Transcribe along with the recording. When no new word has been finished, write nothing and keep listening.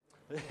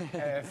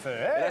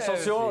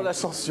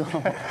L'ascension.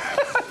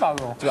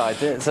 Pardon. Tu vas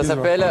arrêter. Ça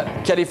s'appelle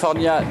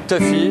California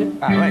Tuffy.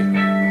 Ah ouais.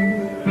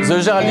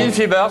 The Geraldine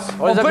Fibbers.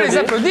 On peut les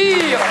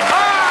applaudir.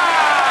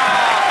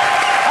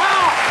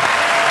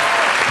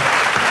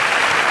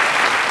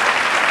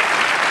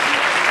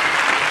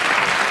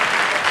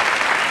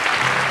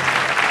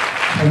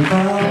 A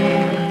ball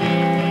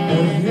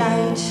of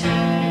light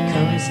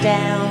comes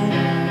down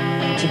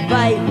to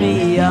bite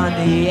me on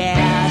the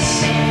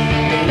ass,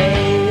 the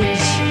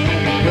legs,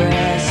 the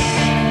breast.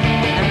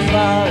 I'm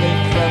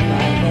falling from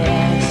my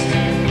nest.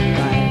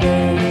 My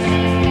birth,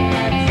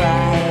 my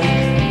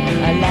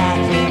pride are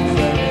laughing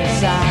from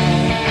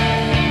inside.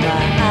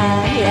 My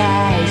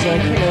eyes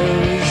are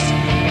closed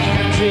and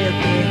I'm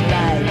dripping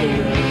like a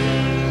rose.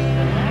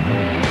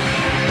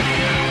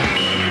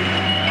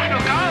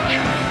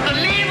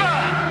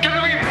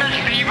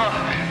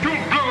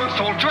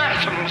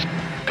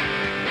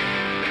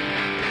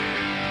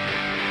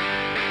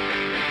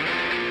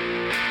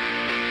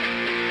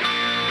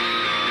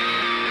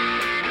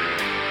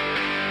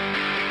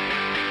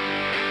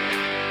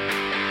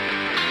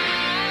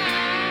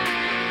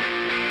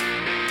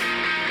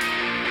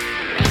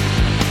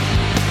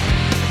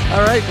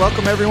 All right,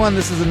 welcome everyone.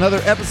 This is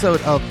another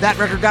episode of That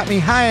Record Got Me.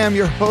 Hi, I'm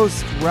your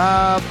host,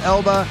 Rob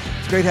Elba.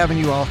 It's great having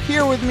you all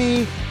here with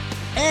me.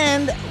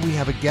 And we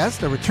have a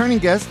guest, a returning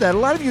guest that a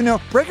lot of you know.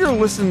 Regular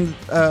listeners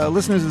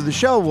of the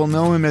show will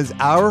know him as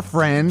our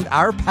friend,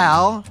 our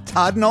pal,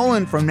 Todd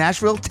Nolan from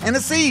Nashville,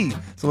 Tennessee.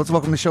 So let's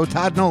welcome to the show,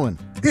 Todd Nolan.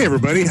 Hey,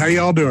 everybody. How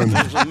y'all doing?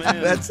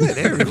 That's it,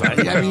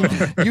 everybody. I mean,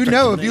 you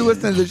know, if you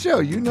listen to the show,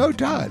 you know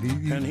Todd.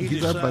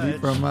 He's our buddy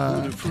from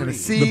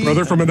Tennessee. The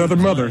brother from another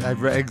mother.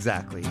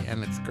 Exactly.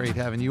 And it's great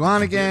having you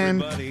on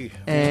again.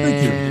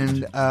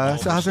 And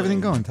so how's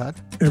everything going, Todd?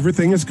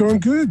 Everything is going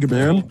good,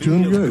 man.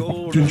 Doing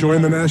good.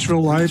 Enjoying the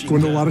Nashville life,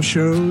 going to a lot of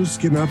shows,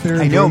 getting out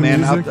there. I know,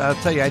 man. Music. I'll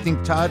tell you, I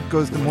think Todd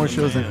goes to more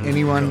shows than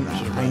anyone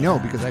I know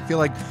because I feel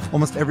like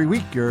almost every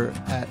week you're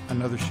at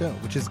another show,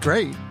 which is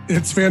great.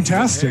 It's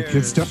fantastic.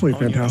 It's definitely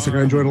fantastic.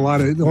 I enjoyed a lot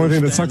of it. The only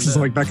thing that sucks is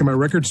like back in my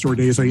record store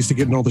days, I used to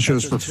get in all the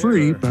shows for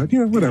free, but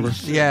whatever.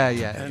 Yeah.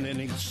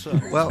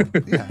 Well,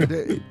 yeah,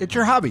 it's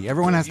your hobby.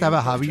 Everyone has to have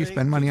a hobby. You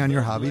spend money on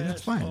your hobby.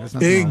 That's fine. There's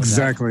nothing wrong with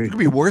that. Exactly. It could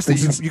be worse.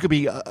 You could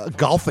be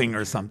golfing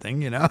or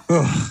something, you know?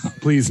 Ugh,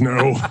 please,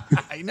 no.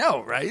 I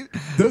know, right?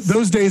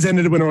 Those days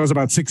ended when I was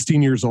about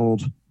 16 years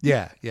old.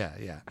 Yeah.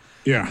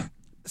 Yeah.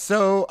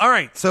 So, all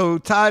right. So,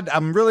 Todd,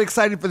 I'm really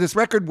excited for this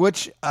record,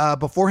 which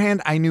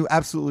beforehand I knew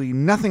absolutely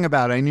nothing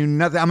about. I knew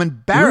nothing. I'm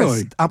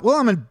embarrassed. Really?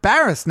 I'm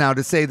embarrassed now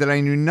to say that I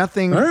knew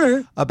nothing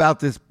about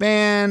this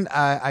band.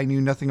 I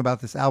knew nothing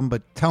about this album,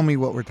 but tell me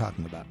what we're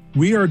talking about.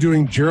 We are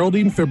doing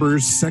Geraldine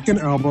Fibbers' second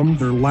album,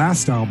 their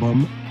last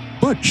album,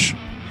 Butch.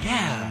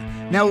 Yeah.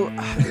 Now,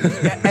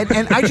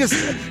 and I just,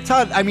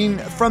 Todd, I mean,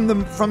 from the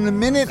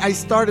minute I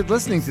started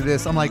listening to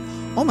this, I'm like,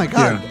 oh my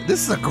God,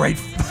 This is a great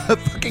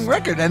fucking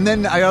record. And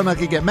then I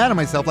automatically get mad at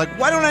myself. Like,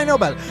 why don't I know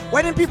about it?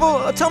 Why didn't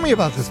people tell me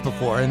about this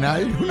before? And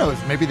who knows?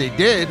 Maybe they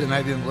did and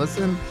I didn't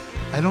listen.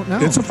 I don't know.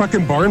 It's a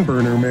fucking barn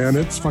burner, man.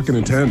 It's fucking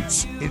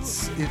intense.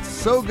 It's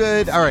so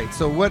good. All right.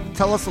 So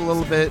tell us a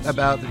little bit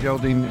about the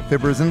Geraldine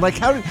Fibbers and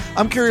like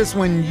I'm curious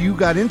when you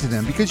got into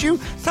them because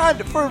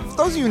Todd, for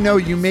those of you who know,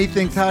 you may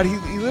think Todd, he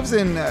lives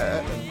in,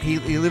 he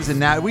lives in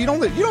Nashville.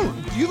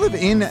 Do you live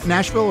in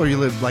Nashville or you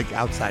live like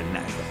outside of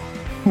Nashville?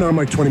 No, I'm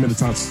like 20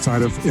 minutes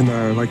outside of in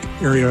a like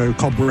area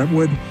called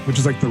Brentwood, which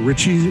is like the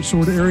Ritchie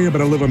sort of area, but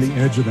I live on the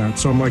edge of that,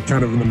 so I'm like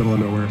kind of in the middle of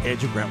nowhere.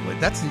 Edge of Brentwood.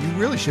 You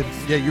really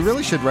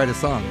should write a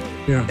song.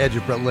 Yeah. Edge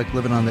of Brentwood, like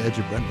living on the edge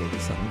of Brentwood or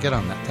something. Get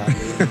on that,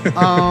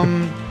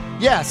 Todd.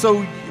 Yeah.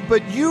 So,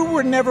 but you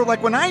were never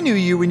like when I knew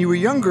you when you were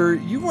younger.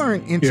 You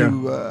weren't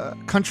into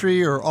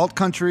country or alt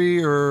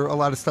country or a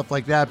lot of stuff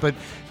like that. But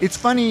it's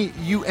funny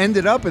you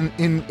ended up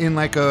in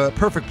like a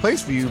perfect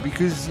place for you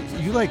because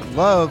you like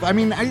love. I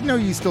mean, I know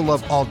you still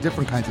love all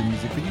different kinds of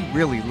music, but you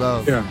really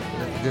love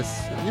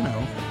this,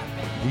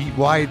 the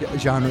wide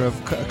genre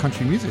of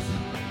country music.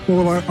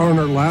 Well, on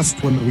our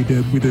last one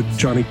that we did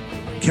Johnny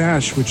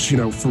Cash, which,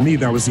 for me,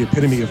 that was the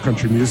epitome of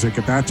country music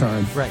at that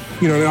time. Right.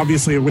 And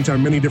obviously it went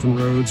down many different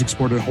roads,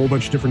 explored a whole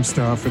bunch of different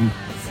stuff. And,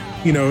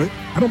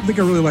 I don't think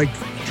I really like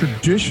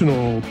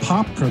traditional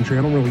pop country.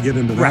 I don't really get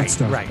into that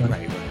stuff.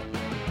 Right.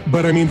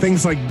 But I mean,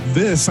 things like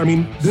this,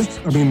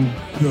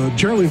 the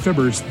Geraldine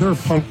Fibbers, they're a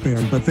punk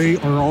band, but they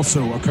are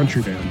also a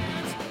country band.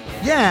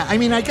 Yeah, I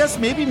mean, I guess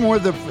maybe more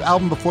the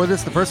album before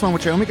this, the first one,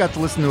 which I only got to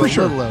listen to a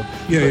little of.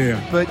 Yeah.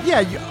 But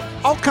yeah,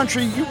 alt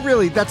country,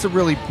 that's a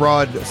really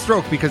broad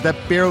stroke because that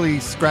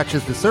barely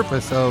scratches the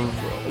surface of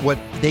what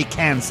they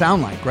can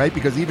sound like, right?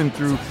 Because even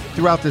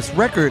throughout this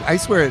record, I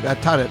swear,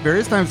 Todd, at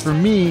various times for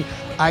me,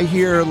 I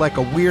hear like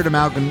a weird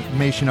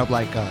amalgamation of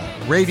like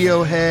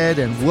Radiohead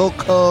and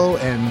Wilco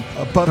and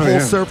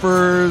Butthole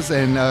Surfers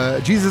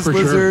and Jesus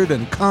Lizard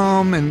and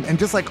Cum and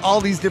just like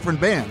all these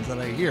different bands that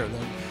I hear.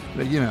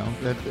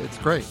 That it's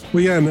great.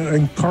 Well, yeah,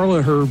 and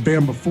Carla, her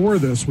band before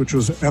this, which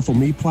was Ethel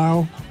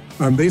Meatplow,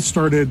 They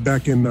started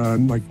back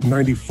in like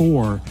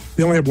 94.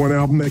 They only had one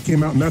album that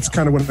came out, and that's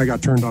kind of when I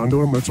got turned on to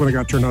them. That's when I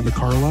got turned on to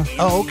Carla.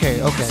 Oh, okay.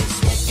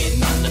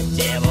 Smoking on the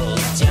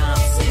devil's Johnson.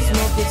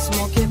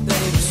 Smoke it,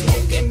 baby.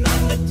 Smoking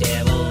on the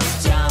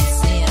devil's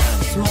Johnson.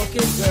 Smoke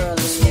it, girl.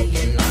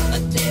 Smoking on the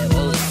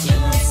devil's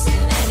Johnson,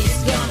 and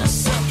he's gonna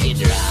suck you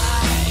dry.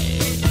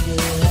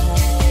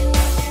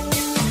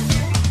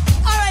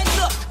 All right,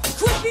 look,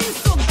 quit being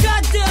so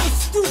goddamn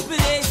stupid,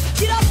 eh?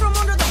 Get out from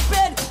under the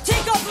bed,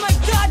 take off my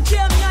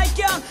goddamn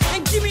nightgown,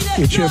 and give me that.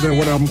 And she had that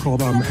one album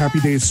called Happy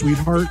Days,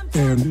 Sweetheart,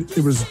 and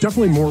it was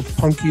definitely more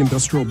punky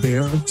industrial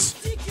dance.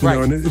 You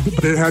know,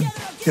 but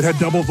it had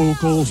double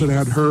vocals. It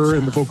had her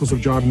and the vocals of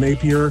John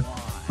Napier.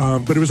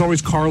 But it was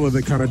always Carla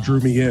that kind of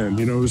drew me in.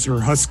 You know, it was her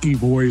husky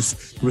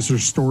voice. It was her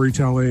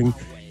storytelling.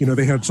 You know,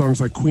 they had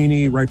songs like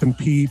Queenie, Ripened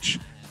Peach.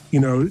 You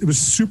know, it was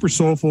super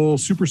soulful,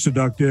 super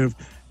seductive.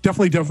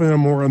 Definitely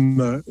more on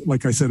the,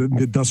 like I said,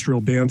 the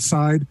industrial dance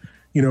side.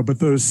 You know, but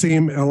those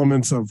same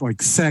elements of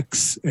like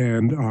sex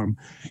and,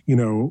 you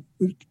know,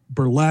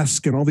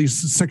 burlesque and all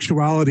these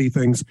sexuality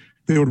things,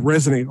 they would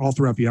resonate all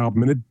throughout the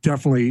album. And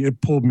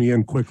it pulled me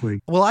in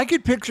quickly. Well, I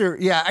could picture,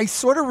 I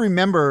sort of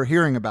remember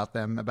hearing about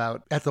them,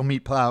 about Ethel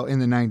Meat Plow in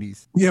the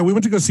 90s. Yeah, we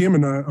went to go see them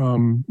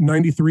in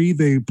 93.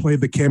 They played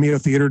the Cameo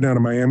Theater down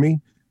in Miami.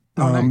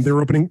 Nice. They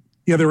were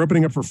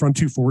opening up for Front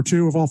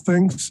 242 of all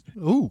things.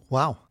 Ooh,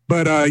 wow.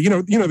 But, you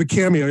know, the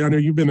Cameo, I know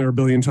you've been there a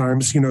billion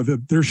times, you know,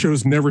 their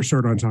shows never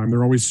start on time.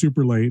 They're always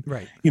super late.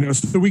 Right. You know,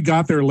 so we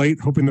got there late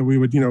hoping that we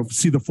would, you know,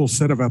 see the full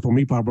set of Ethel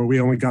Meat Plow, but we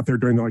only got there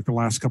during the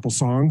last couple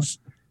songs.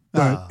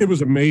 But it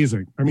was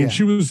amazing. I mean,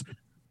 she was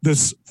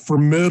this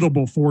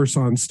formidable force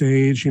on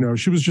stage. You know,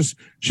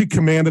 she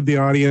commanded the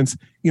audience,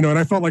 you know, and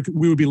I felt like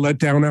we would be let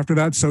down after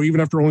that. So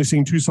even after only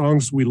seeing 2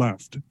 songs, we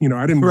left. You know,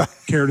 I didn't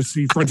care to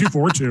see Front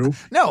 242.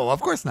 No, of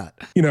course not.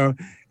 You know,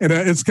 and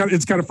it's kind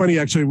of funny,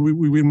 actually.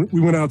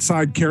 We went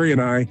outside, Carrie and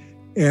I,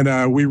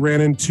 and we ran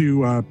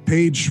into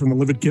Paige from the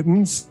Livid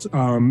Kittens,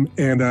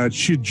 and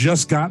she had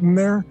just gotten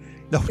there.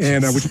 Oh,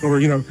 and we told her,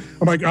 you know,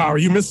 I'm like, oh,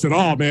 you missed it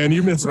all, man.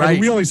 You missed it. I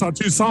mean, we only saw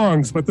 2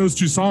 songs, but those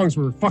 2 songs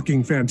were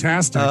fucking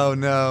fantastic. Oh,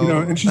 no. You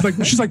know, and she's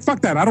like,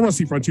 fuck that. I don't want to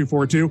see Front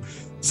 242.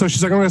 So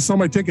she's like, I'm going to sell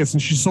my tickets.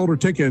 And she sold her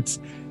tickets.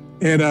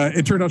 And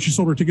it turned out she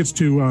sold her tickets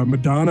to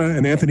Madonna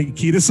and Anthony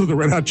Kiedis of the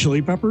Red Hot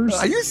Chili Peppers.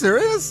 Are you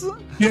serious?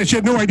 Yeah, she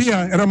had no idea.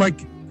 And I'm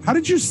like, how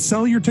did you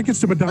sell your tickets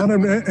to Madonna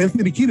and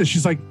Anthony Kiedis?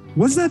 She's like,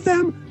 was that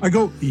them? I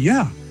go,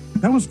 yeah,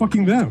 that was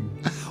fucking them.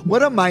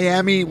 What an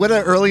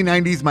early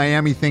 90s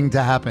Miami thing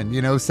to happen,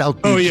 you know, South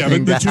Beach. Oh, yeah,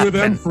 thing the to 2 of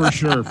them,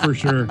 happen. for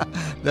sure.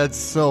 That's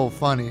so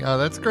funny. Oh,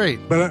 that's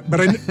great. But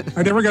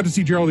I never got to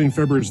see Geraldine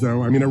Fibbers,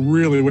 though. I mean, I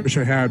really wish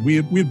I had. We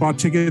had bought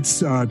tickets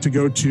to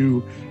go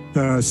to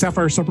the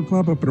Sapphire Supper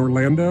Club up in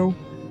Orlando.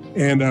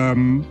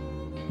 And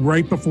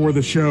right before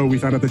the show, we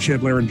found out that she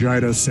had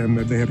laryngitis and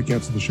that they had to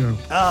cancel the show.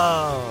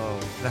 Oh,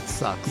 that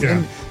sucks. Yeah.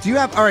 And do you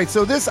have, all right,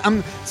 so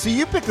so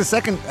you picked the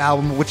second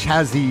album, which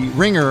has the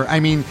ringer. I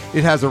mean,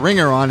 it has a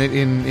ringer on it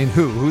in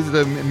who? Who's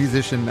the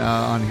musician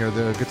on here,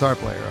 the guitar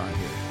player on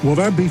here? Well,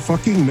 that'd be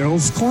fucking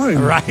Nels Klein.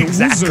 Right, the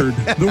exactly.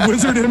 wizard. The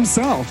wizard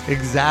himself.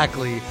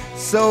 Exactly.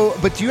 So,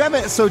 but do you have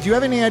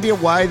any idea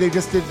why they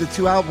just did the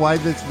 2 albums, why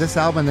this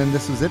album and then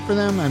this was it for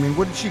them? I mean,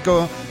 what did she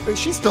go,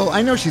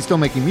 I know she's still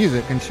making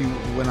music and she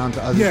went on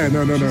to other things.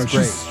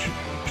 No.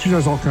 She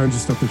does all kinds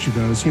of stuff that she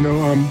does. You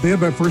know, they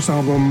had that first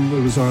album,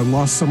 it was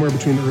Lost Somewhere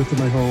Between the Earth and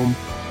My Home,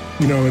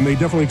 you know, and they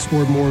definitely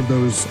explored more of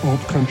those alt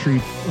country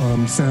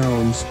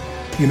sounds,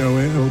 you know,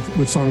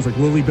 with songs like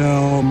Lily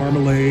Bell,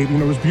 Marmalade. You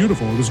know, it was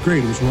beautiful. It was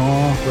great. It was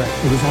raw.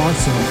 Right. It was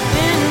awesome.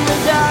 In the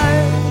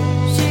dark,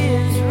 she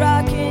is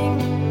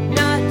rocking,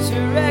 not to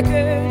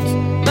records,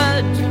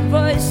 but to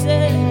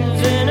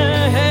voices in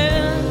her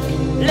head.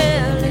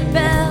 Lily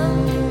Bell,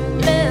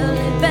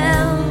 Lily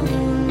Bell,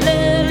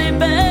 Lily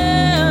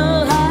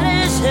Bell, hot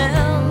as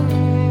hell,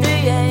 3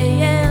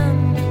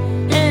 a.m.,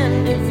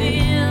 and it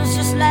feels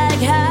just like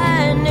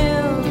high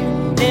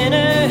noon in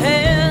her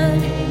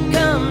head.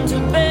 Come to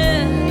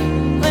bed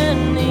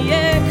when the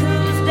air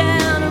cools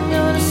down. I'm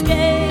gonna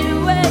skate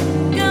away,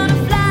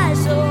 gonna fly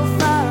so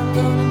far, I'm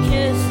gonna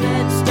kiss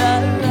that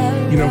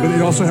star. You know, but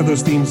it also had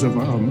those themes of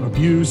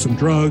abuse and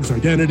drugs,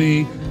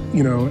 identity,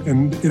 you know,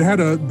 and it had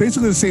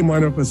basically the same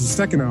lineup as the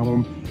second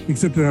album,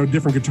 except it had a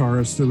different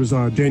guitarist. There was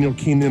Daniel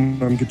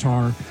Keenan on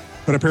guitar,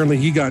 but apparently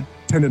he got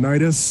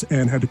tendonitis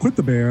and had to quit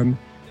the band,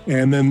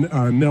 and then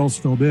Nels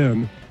filled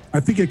in. I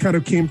think it kind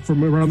of came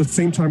from around the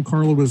same time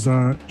Carla was,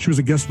 she was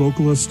a guest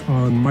vocalist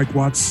on Mike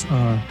Watt's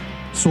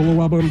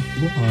solo album,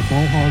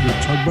 Ball Hog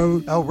or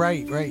Tugboat. Oh,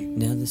 right.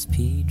 Now this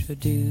Pedro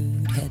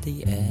dude had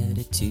the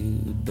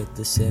attitude, but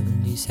the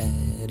 70s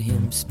had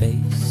him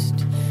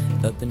spaced.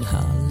 Up in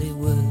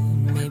Hollywood,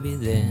 maybe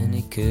then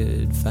he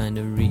could find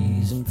a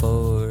reason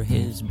for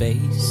his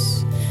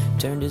bass.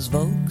 Turned his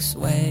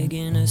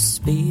Volkswagen a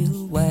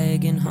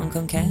Spielwagen, Hong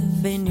Kong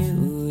Cafe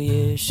New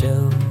Year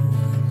show.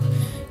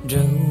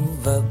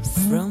 Drove up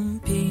from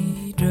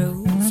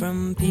Pedro,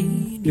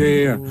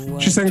 Yeah.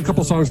 She sang a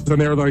couple songs on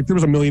there. Like there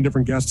was a million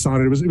different guests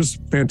on it. It was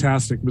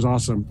fantastic. It was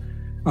awesome.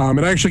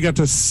 And I actually got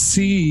to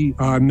see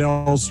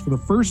Nels for the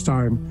first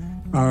time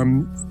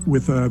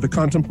with the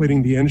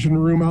Contemplating the Engine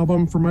Room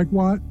album for Mike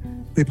Watt.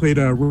 They played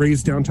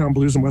Ray's Downtown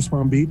Blues in West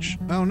Palm Beach.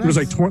 Oh, nice.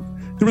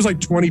 There was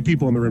like 20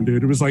 people in the room,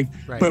 dude. It was like,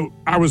 but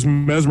I was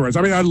mesmerized.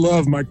 I mean, I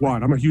love Mike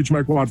Watt. I'm a huge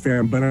Mike Watt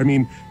fan, but I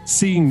mean,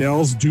 seeing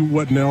Nels do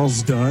what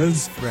Nels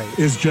does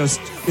is just,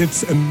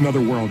 it's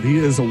another world. He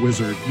is a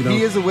wizard. You know,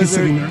 he is a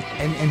wizard,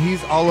 and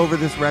he's all over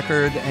this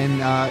record,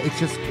 and it's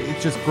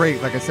just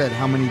great. Like I said,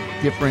 how many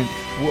different,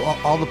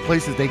 all the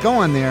places they go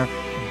on there,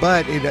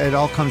 but it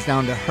all comes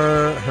down to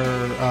her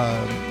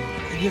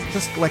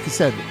just like you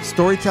said,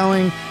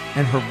 storytelling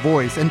and her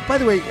voice. And by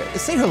the way,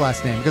 say her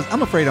last name, because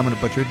I'm afraid I'm going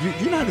to butcher it. Do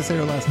you know how to say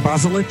her last name?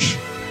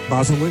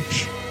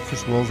 Basilich.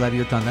 Just rolls out of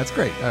your tongue. That's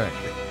great. All right.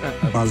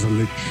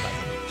 Basilich.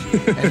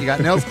 And you got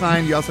Nels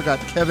Cline. You also got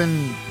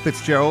Kevin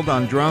Fitzgerald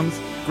on drums.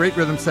 Great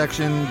rhythm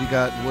section. You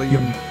got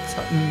William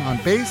Sutton on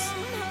bass.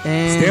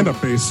 And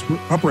stand-up bass,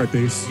 upright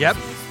bass. Yep.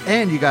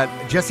 And you got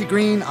Jesse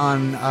Green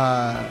on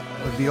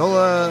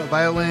viola,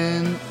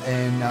 violin,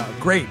 and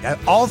great.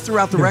 All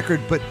throughout the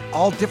record, but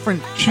all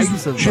different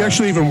types of... She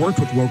actually even worked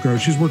with Wilco.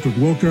 She's worked with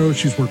Wilco.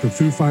 She's worked with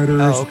Foo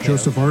Fighters,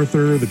 Joseph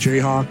Arthur, the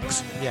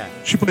Jayhawks. Yeah.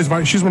 She plays...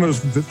 She's one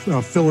of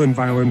those fill-in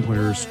violin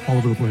players all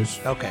over the place.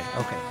 Okay.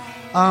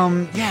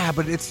 Yeah,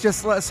 but it's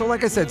just so,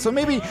 like I said, so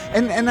maybe,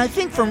 and I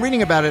think from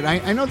reading about it,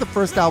 I know the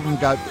first album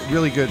got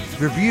really good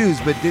reviews,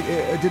 but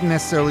it didn't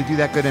necessarily do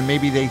that good, and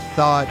maybe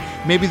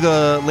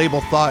the label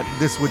thought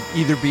this would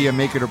either be a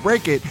make it or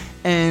break it.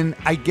 And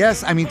I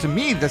guess, I mean, to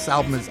me, this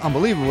album is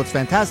unbelievable. It's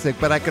fantastic,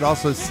 but I could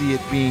also see it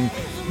being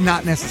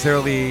not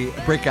necessarily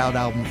a breakout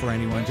album for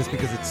anyone, just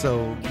because it's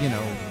so,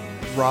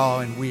 raw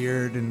and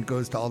weird and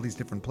goes to all these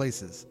different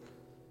places.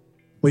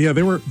 Well, yeah,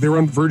 they were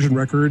on Virgin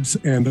Records,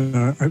 and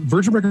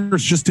Virgin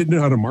Records just didn't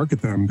know how to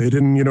market them. They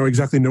didn't,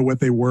 exactly know what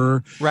they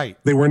were. Right.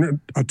 They weren't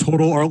a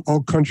total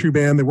all country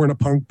band. They weren't a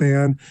punk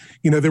band.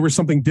 They were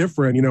something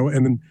different.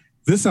 And then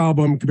this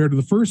album compared to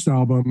the first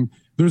album,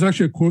 there was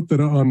actually a quote that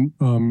in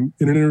an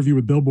interview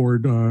with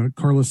Billboard,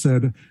 Carla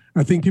said,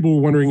 "I think people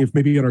were wondering if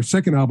maybe in our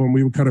second album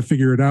we would kind of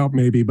figure it out,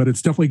 maybe, but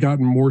it's definitely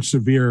gotten more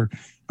severe.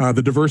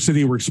 The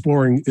diversity we're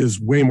exploring is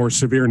way more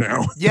severe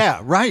now."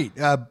 Yeah, right.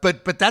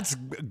 But that's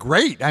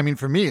great. I mean,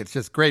 for me, it's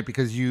just great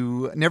because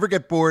you never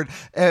get bored.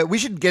 We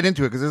should get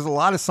into it because there's a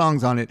lot of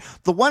songs on it.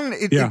 The one,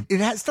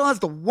 still has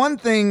the one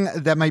thing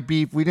that might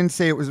be, we didn't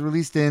say it was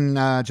released in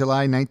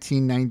July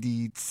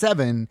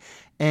 1997.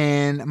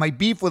 And my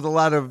beef with a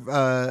lot of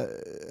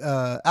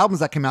albums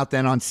that came out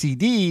then on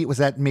CD was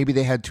that maybe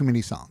they had too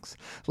many songs.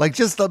 Like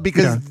just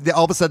because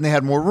all of a sudden they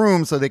had more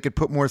room so they could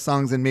put more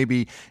songs and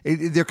maybe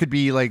there could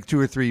be like 2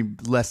 or 3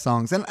 less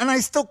songs. And I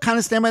still kind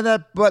of stand by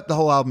that, but the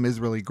whole album is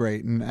really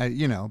great. And,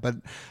 but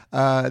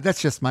that's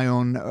just my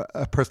own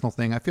personal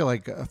thing. I feel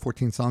like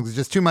 14 songs is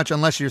just too much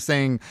unless you're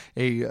saying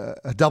a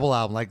double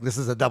album, like this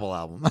is a double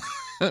album.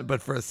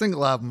 But for a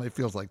single album, it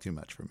feels like too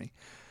much for me.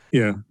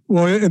 Yeah.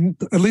 Well, and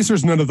at least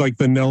there's none of like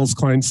the Nels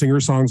Cline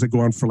singer songs that go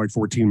on for like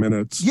 14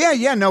 minutes.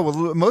 Yeah. No,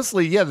 well,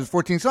 mostly, there's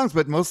 14 songs,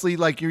 but mostly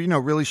like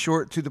you're, really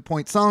short to the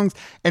point songs.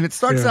 And it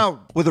starts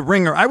out with a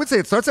ringer. I would say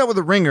it starts out with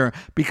a ringer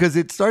because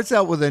it starts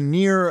out with a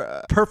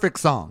near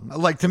perfect song.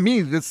 Like to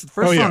me, this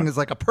first song is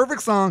like a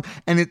perfect song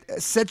and it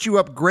sets you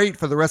up great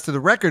for the rest of the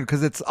record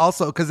because it's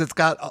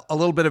got a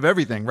little bit of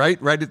everything, right?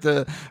 Right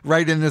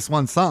in this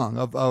one song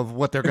of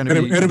what they're going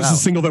to be. And it was a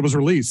single that was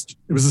released.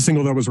 It was a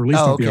single that was released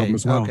on the album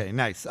as well. Okay,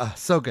 nice.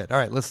 So good. All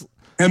right,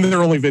 and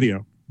their only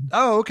video.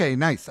 Oh, okay,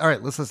 nice. All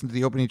right, let's listen to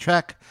the opening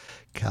track,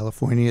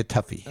 California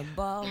Toughie. A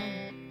ball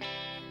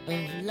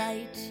of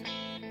light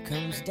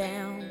comes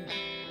down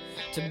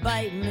to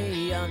bite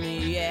me on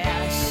the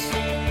ass,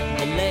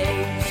 the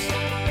legs,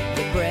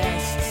 the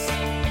breasts.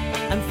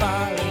 I'm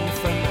falling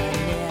from my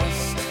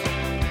nest.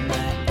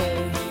 My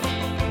earth,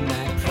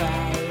 my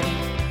pride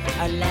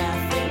are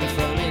laughing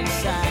from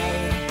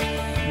inside.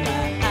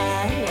 My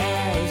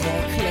eyes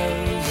are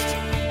closed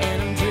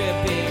and I'm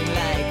dripping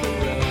like a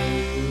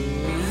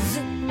rose.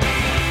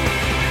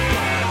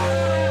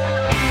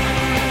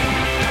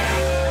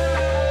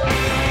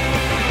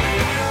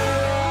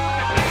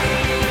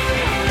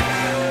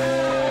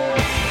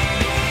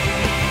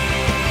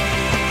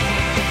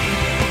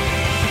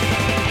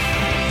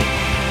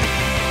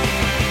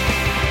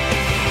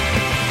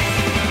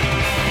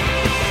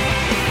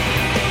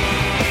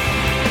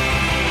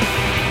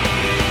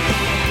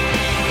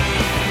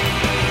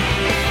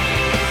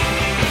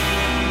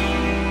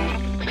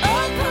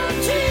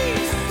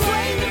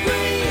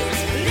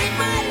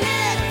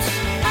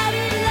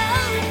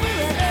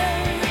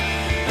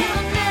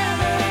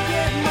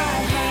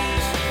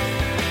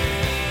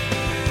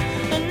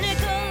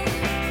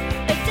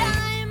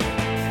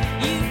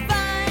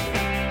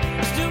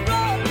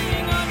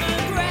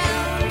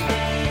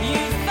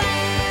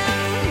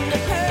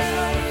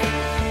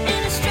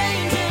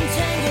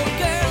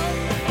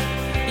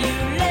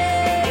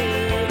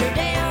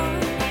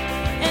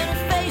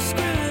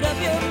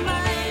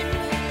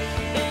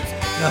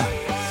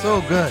 So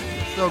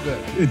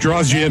good. It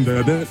draws you in,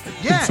 doesn't it?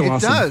 Yeah, so it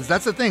awesome. does.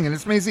 That's the thing. And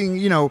it's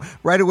amazing,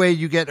 right away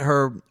you get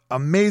her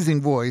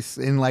amazing voice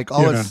in like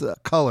all its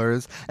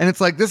colors. And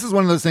it's like, this is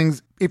one of those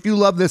things, if you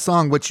love this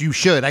song, which you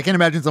should, I can't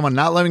imagine someone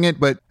not loving it,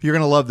 but you're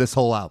going to love this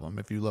whole album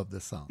if you love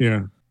this song.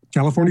 Yeah.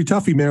 California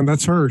Toughie, man.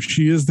 That's her.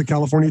 She is the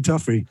California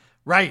Toughie.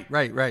 Right.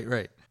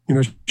 You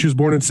know, she was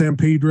born in San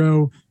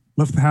Pedro,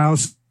 left the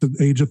house at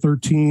the age of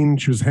 13.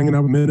 She was hanging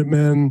out with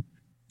Minutemen,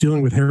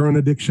 dealing with heroin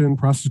addiction,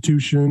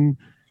 prostitution.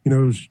 You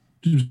know, it was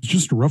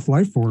just a rough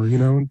life for her, you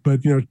know.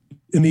 But, you know,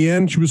 in the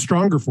end, she was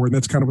stronger for it. And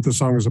that's kind of what the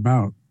song is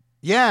about.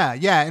 Yeah.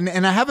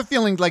 And I have a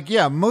feeling like,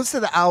 most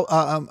of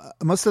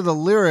the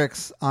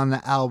lyrics on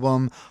the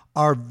album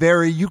are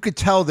you could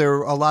tell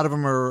a lot of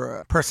them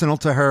are personal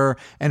to her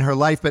and her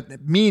life, but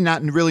me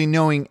not really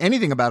knowing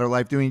anything about her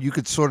life you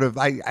could sort of,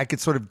 I could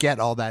sort of get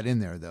all that in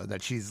there though,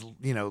 that she's,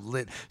 you know,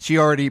 she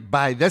already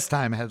by this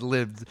time had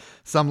lived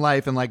some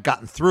life and like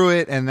gotten through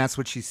it. And that's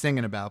what she's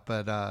singing about.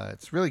 But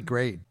it's really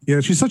great.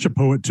 Yeah. She's such a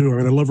poet too. I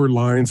mean, I love her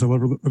lines. I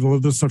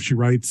love the stuff she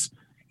writes.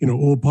 You know,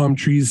 old palm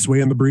trees sway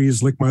in the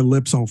breeze, lick my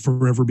lips, I'll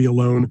forever be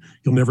alone.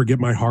 You'll never get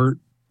my heart.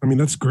 I mean,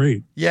 that's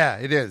great. Yeah,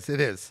 it is.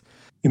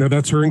 You know,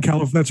 that's her in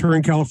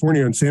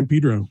California in San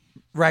Pedro.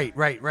 Right.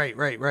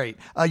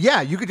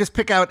 Yeah, you could just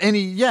pick out any.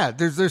 Yeah,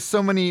 there's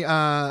so many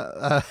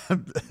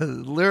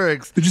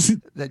lyrics. Did you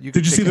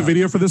see the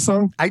video for this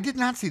song? I did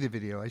not see the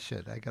video. I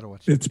gotta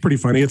watch it. It's pretty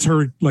funny. It's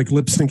her like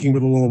lip syncing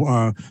with a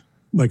little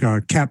like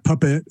a cat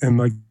puppet, and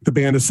like the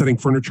band is setting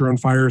furniture on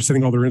fire,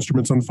 setting all their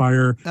instruments on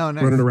fire,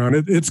 running around.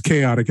 It's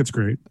chaotic. It's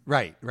great.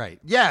 Right.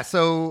 Yeah.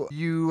 So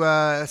you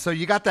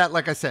got that,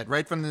 like I said,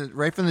 right from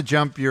the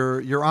jump,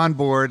 you're on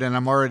board, and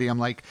I'm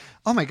like,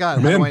 oh my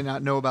God, how do I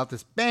not know about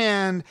this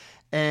band?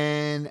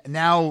 And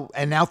now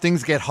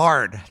things get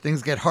hard.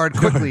 Things get hard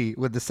quickly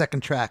with the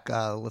second track.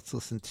 Let's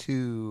listen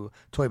to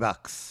Toy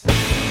Box.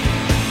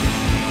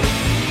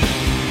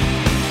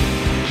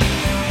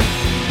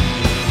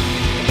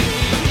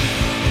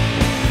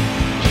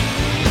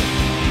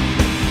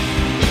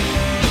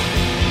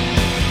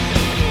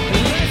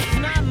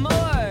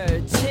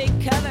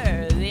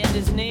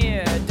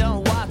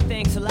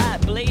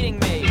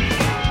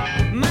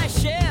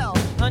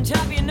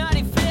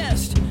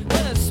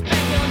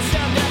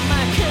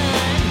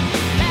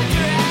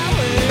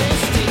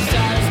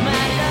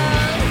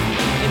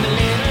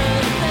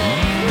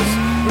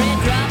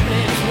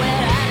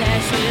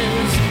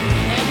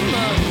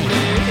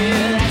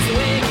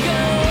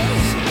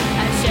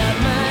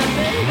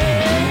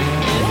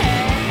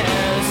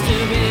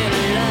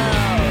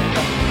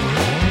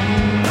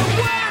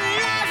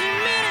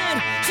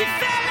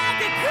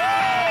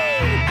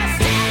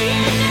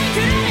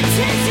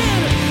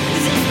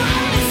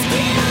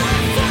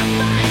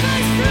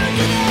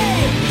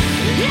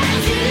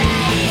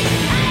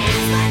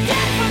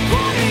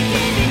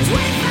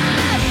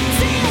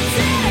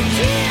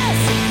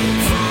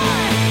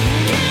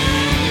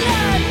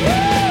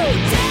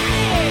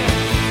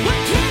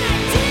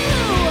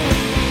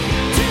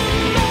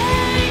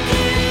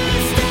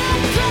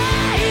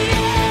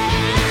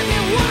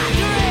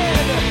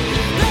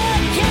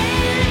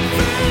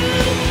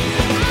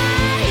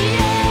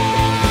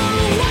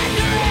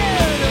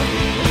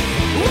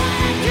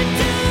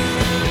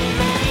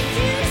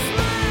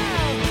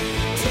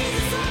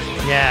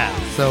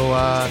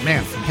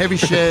 Man, some heavy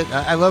shit.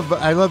 I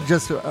love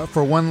just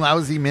for one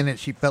lousy minute,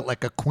 she felt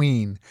like a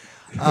queen.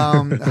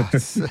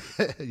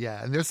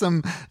 Yeah, and there's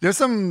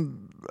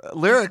some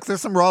lyrics. There's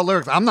some raw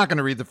lyrics. I'm not going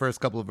to read the first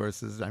couple of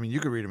verses. I mean, you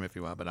can read them if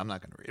you want, but I'm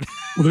not going to read.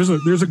 Well,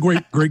 there's a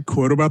great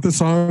quote about this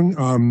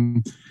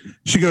song.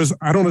 She goes,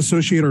 "I don't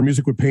associate our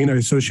music with pain. I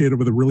associate it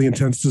with a really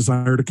intense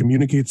desire to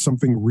communicate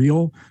something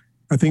real.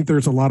 I think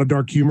there's a lot of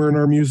dark humor in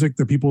our music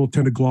that people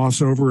tend to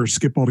gloss over or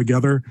skip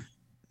altogether.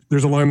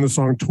 There's a line in the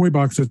song Toy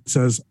Box that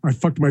says, I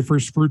fucked my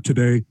first fruit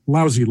today,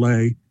 lousy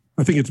lay.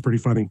 I think it's pretty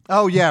funny."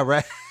 Oh, yeah,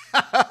 right.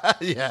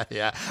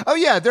 Yeah. Oh,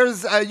 yeah.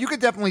 There's you could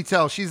definitely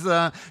tell she's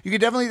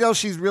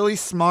really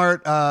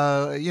smart.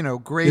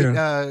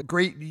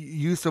 Great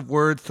use of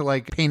words to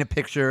like paint a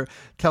picture,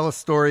 tell a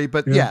story.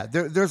 But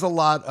there's a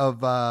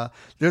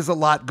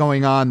lot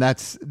going on.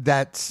 That's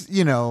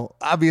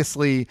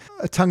obviously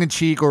tongue in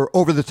cheek or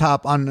over the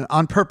top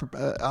on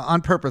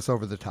purpose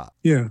over the top.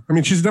 Yeah, I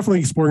mean, she's definitely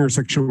exploring her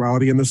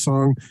sexuality in this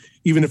song,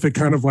 even if it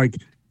kind of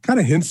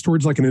hints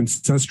towards like an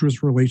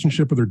incestuous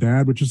relationship with her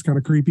dad, which is kind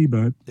of creepy,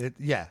 but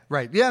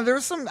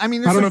there's some, I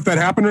mean, I don't know if that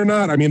happened or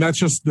not. I mean, that's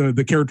just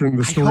the character in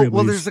the story.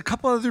 Well, there's a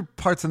couple other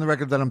parts in the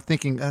record that I'm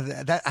thinking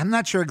that I'm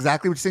not sure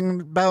exactly what you're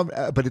singing about,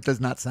 but it does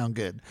not sound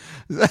good.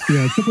 Yeah,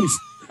 it's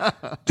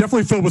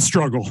definitely filled with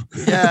struggle.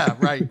 Yeah.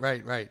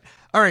 Right.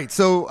 All right,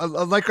 so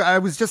like I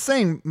was just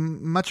saying,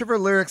 much of her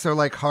lyrics are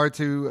like hard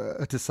to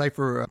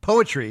decipher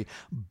poetry,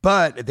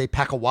 but they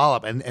pack a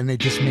wallop and they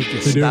just make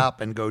you stop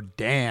and go,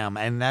 damn.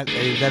 And that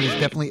is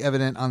definitely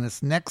evident on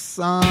this next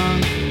song,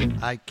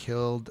 I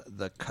Killed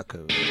the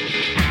Cuckoo.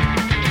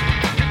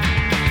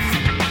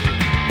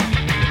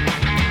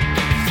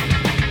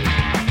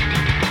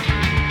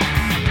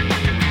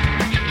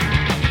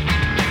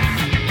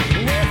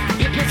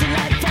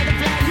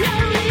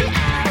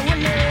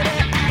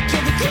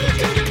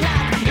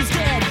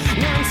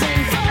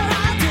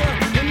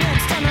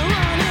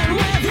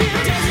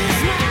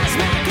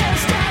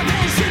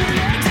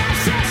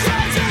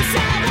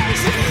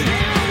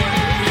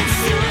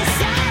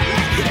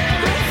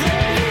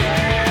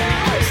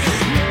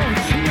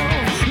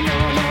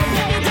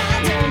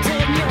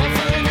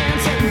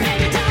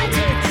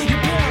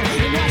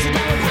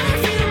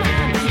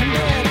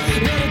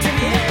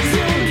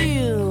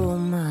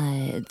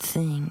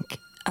 think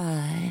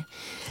I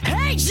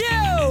hate you!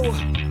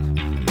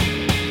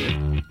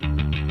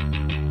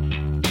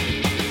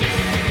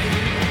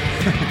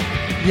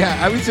 Yeah,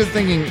 I was just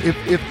thinking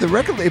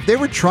if they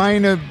were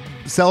trying to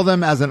sell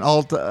them as an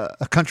alt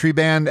a country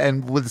band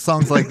and with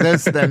songs like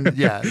this, then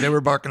yeah, they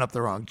were barking up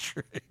the wrong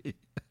tree.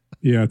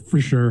 Yeah,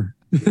 for sure.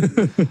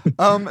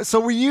 So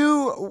were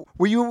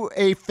you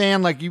a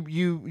fan? Like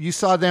you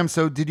saw them?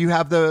 So did you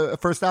have the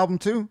first album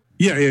too?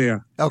 Yeah.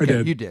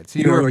 Okay, you did. So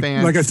you were a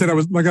fan. Like I said, I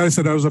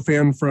was a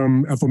fan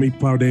from Ethel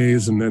Meatplow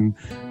days, and then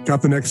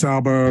got the next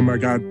album. I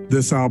got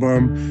this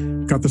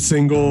album, got the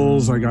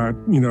singles. I got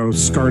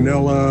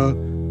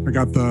Scarnella. I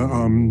got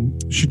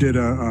the she did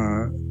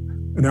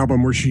an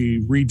album where she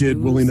redid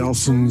Willie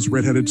Nelson's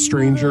Redheaded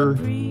Stranger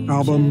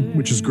album,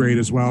 which is great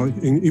as well.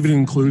 It even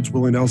includes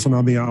Willie Nelson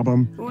on the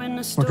album.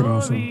 Fucking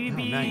awesome.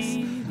 Oh, nice.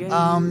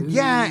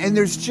 Yeah, and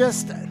there's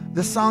just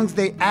the songs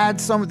they add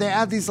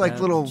these like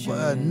little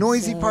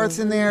noisy parts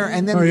in there,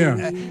 and then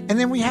and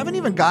then we haven't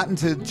even gotten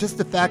to just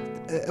the fact.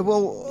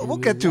 We'll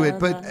get to it,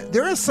 but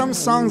there are some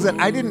songs that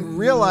I didn't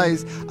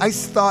realize. I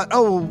thought,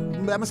 oh,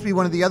 that must be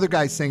one of the other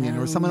guys singing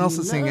or someone else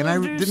is singing, and I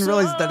didn't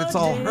realize that it's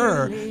all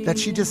her. That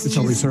she's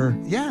always her.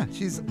 Yeah,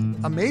 she's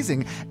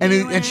amazing,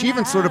 and she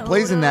even sort of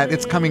plays in that.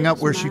 It's Coming Up,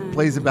 where she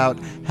plays about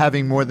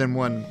having more than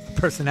one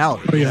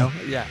personality. Oh,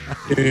 yeah.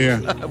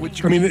 Yeah.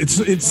 Which, I mean,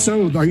 it's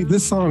so like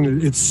this song.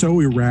 It's so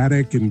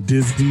erratic and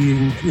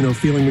dizzying.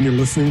 Feeling when you're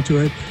listening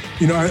to it.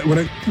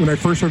 When I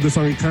first heard the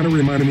song, it kind of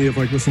reminded me of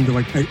like listening to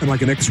like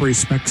an X-Ray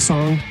Spex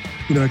song.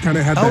 It kind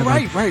of had that,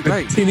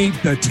 right.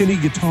 tinny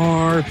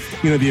guitar,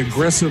 the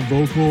aggressive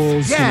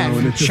vocals. Yeah,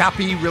 and it's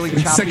choppy, really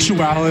choppy.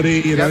 Sexuality,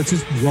 it's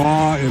just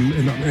raw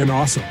and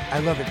awesome. I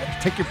love it.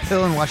 Take your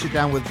pill and wash it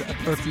down with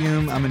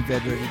perfume. I'm in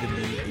bed ready to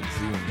be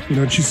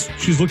exhumed.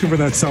 She's looking for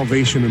that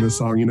salvation in the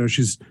song.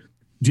 She's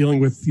dealing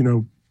with,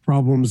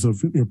 problems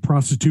of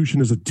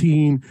prostitution as a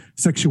teen,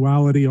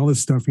 sexuality, all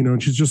this stuff,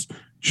 and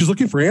she's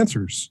looking for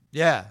answers.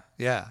 Yeah.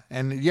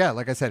 And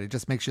like I said, it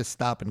just makes you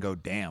stop and go,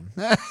 damn.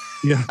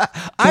 Yeah,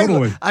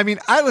 totally. I mean,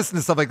 I listen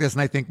to stuff like this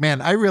and I think,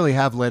 man, I really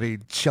have led a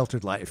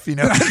sheltered life,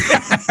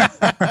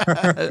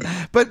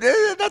 But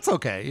that's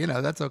okay.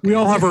 That's okay. We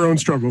all have our own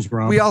struggles,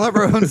 Rob. We all have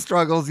our own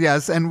struggles,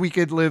 yes. And we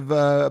could live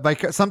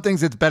some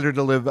things it's better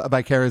to live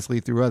vicariously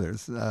through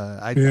others.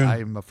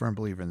 I'm a firm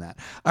believer in that.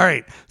 All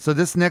right. So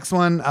this next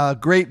one,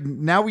 great.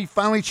 Now we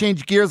finally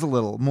changed gears a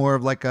little. More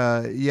of like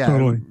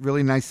totally.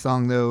 Really nice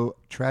song, though.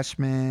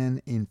 Trashman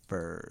in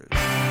Furs.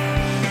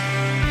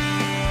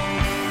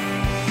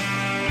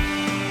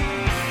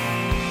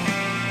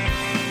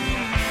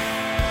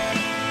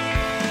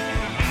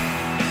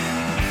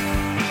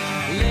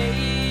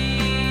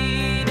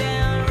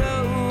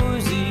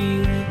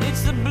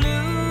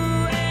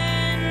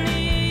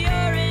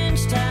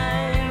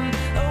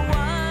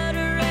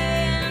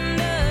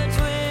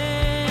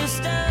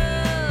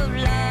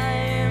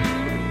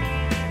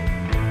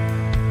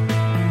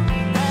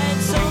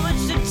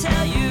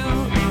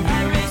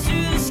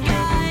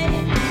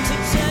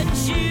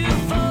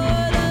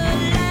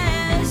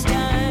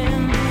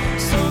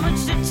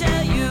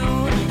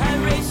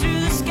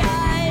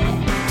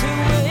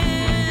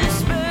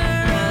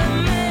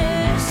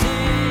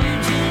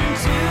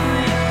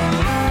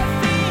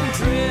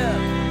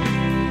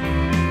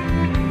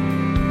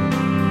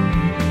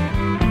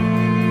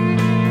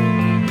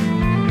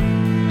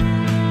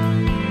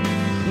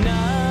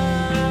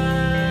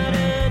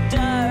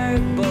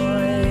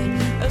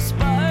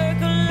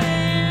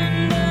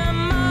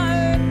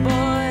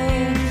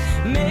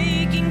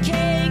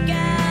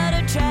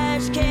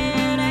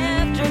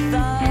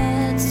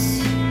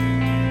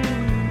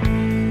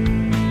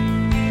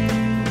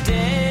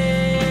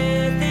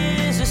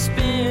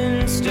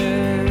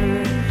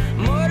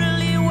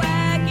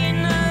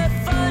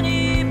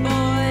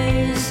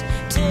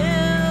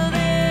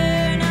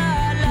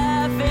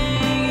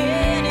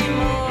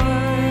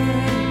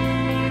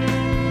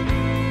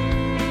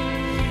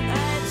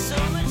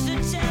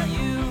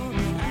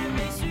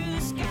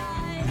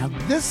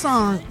 This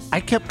song, I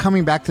kept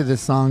coming back to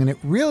this song, and it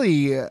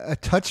really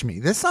touched me.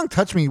 This song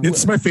touched me.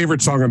 It's my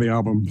favorite song on the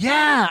album.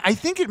 Yeah, I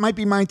think it might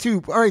be mine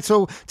too. All right,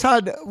 so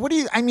Todd,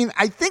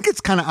 I think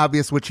it's kind of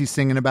obvious what she's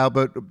singing about,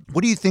 but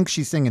what do you think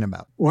she's singing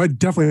about? Well, I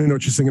definitely know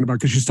what she's singing about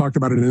because she's talked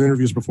about it in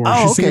interviews before.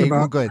 Oh, she's okay. Singing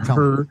about go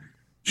ahead.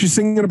 She's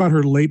singing about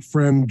her late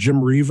friend,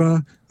 Jim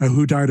Riva,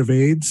 who died of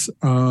AIDS.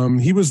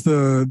 He was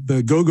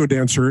the go-go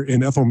dancer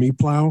in Ethel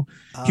Meatplow.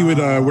 He would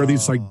wear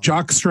these like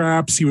jock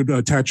straps. He would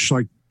attach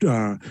like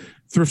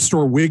thrift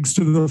store wigs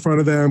to the front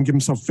of them, give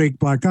himself fake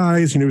black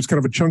eyes. He was kind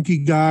of a chunky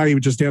guy. He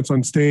would just dance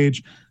on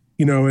stage,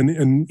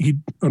 and he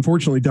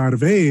unfortunately died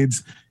of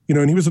AIDS,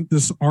 and he was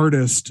this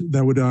artist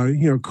that would,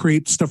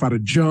 create stuff out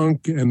of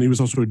junk. And he was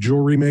also a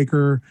jewelry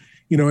maker,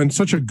 and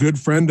such a good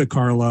friend to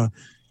Carla,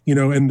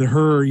 and to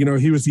her,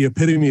 he was the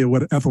epitome of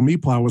what Ethel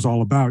Meatplow was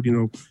all about,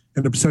 an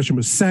obsession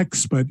with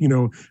sex, but,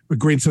 a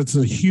great sense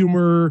of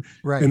humor,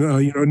 right.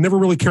 And, never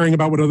really caring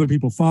about what other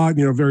people thought,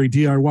 very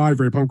DIY,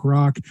 very punk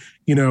rock,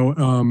 in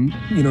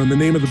the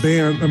name of the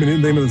band, in the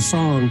name of the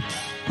song,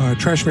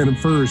 Trash Man in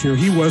Furs,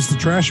 he was the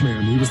trash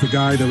man. He was the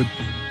guy that would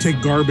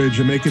take garbage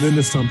and make it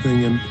into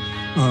something. And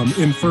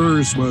In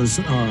Furs was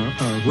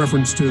a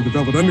reference to the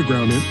Velvet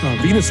Underground,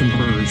 Venus in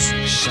Furs.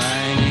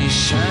 Shiny,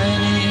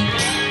 shiny,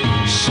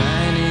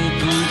 shiny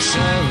boots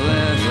of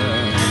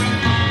leather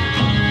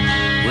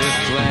with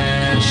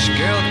flash,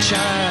 girl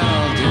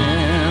child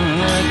in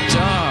the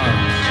dark.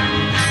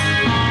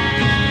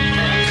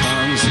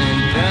 Comes in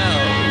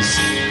bells,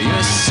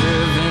 your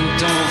servant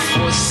don't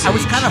forsake. I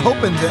was kind of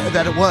hoping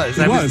that it was.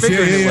 I was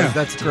figuring it was.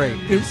 That's great.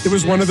 It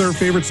was one of their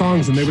favorite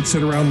songs, and they would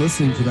sit around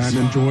listening to that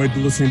and enjoyed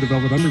listening to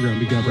Velvet Underground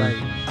together. Right.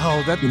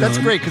 Oh, that's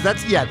great, because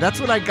that's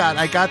what I got.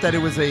 I got that it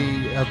was a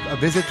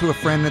visit to a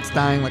friend that's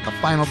dying, like a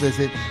final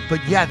visit.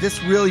 But yeah,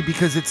 this really,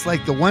 because it's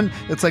like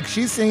it's like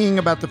she's singing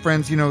about the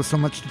friends, so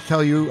much to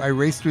tell you. I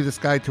raced through the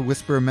sky to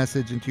whisper a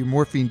message into your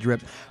morphine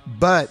drip.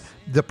 But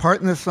the part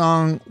in the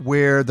song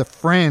where the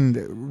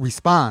friend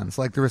responds,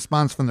 like the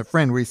response from the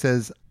friend, where he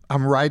says,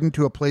 I'm riding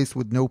to a place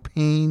with no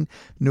pain,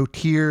 no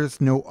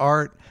tears, no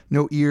art,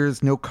 no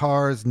ears, no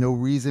cars, no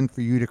reason for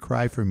you to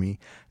cry for me.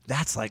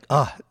 That's like,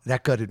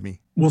 that gutted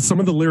me. Well, some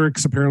of the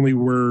lyrics apparently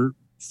were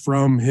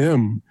from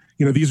him.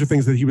 These are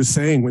things that he was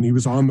saying when he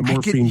was on the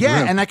morphine drip.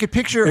 Yeah, and I could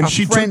picture and a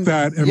she friend,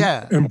 took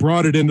that and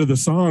brought it into the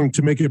song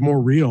to make it more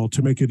real,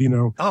 to make it,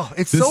 Oh,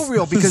 it's so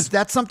real, because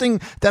that's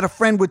something that a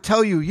friend would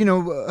tell you,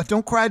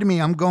 don't cry to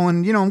me. I'm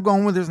going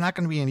where there's not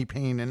going to be any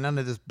pain and none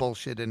of this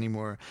bullshit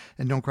anymore.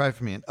 And don't cry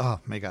for me. And oh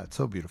my God, it's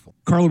so beautiful.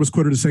 Carla was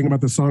quoted as saying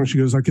about the song, she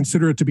goes, I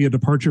consider it to be a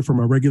departure from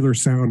a regular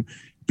sound.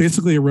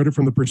 Basically, I wrote it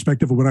from the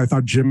perspective of what I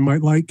thought Jim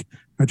might like.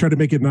 I tried to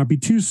make it not be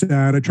too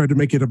sad. I tried to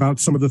make it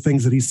about some of the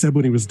things that he said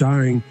when he was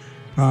dying.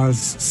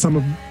 Some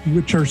of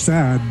which are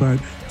sad, but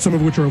some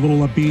of which are a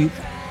little upbeat,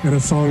 and a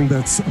song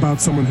that's about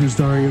someone who's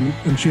dying.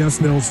 And she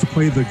asked Nils to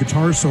play the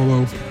guitar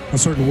solo a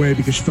certain way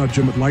because she thought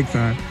Jim would like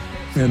that.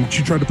 And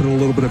she tried to put a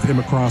little bit of him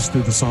across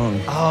through the song.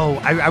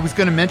 Oh, I was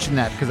going to mention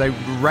that, because I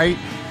right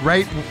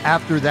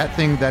after that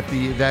thing that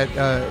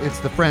it's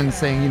the friend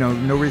saying,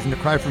 no reason to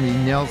cry for me.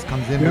 Nils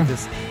comes in with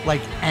this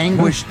like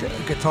anguished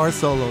guitar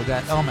solo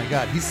that, oh my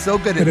God, he's so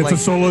good at it. And it's a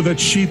solo that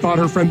she thought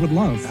her friend would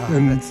love.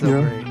 And that's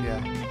so great. Yeah.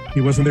 He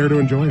wasn't there to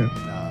enjoy it,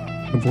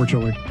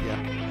 unfortunately.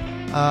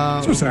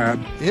 Yeah. So sad.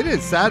 It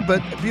is sad,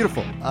 but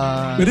beautiful.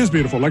 It is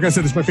beautiful. Like I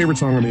said, it's my favorite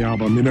song on the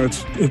album.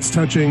 it's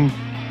touching.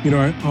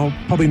 I'll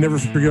probably never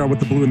figure out what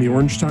the blue and the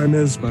orange time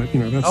is, but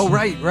that's. Oh,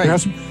 right.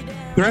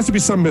 There has to be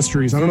some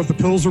mysteries. I don't know if the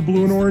pills are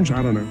blue and orange.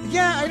 I don't know.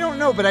 Yeah, I don't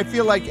know, but I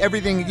feel like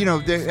everything,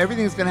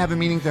 everything's going to have a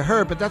meaning to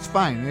her, but that's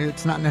fine.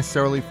 It's not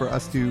necessarily for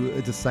us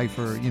to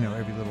decipher,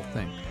 every little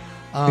thing.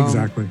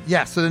 Exactly.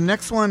 Yeah, so the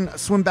next one,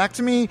 Swim Back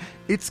to Me,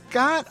 it's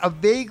got a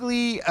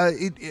vaguely,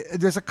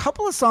 there's a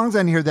couple of songs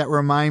on here that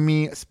remind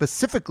me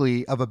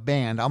specifically of a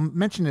band. I'll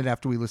mention it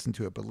after we listen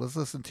to it, but let's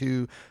listen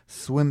to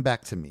Swim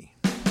Back to Me.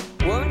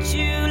 Won't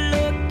you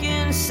look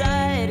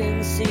inside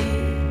and see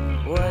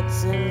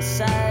what's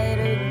inside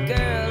a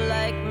girl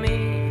like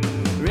me?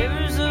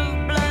 Rivers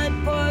of blood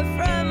pour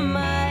from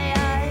my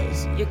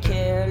eyes. Your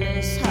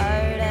careless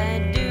heart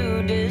I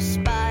do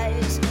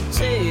despise.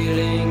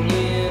 Sailing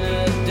in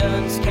a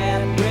dunce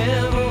cap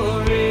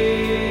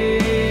revelry.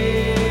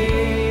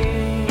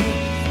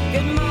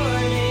 Good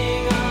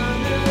morning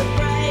on the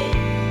bright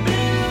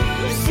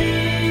blue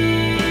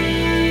sea.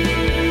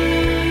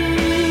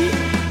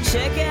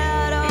 Check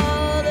out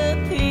all the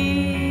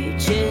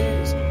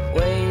peaches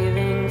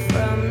waving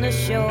from the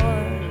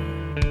shore.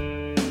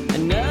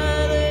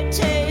 Another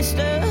taste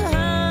of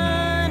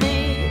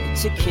honey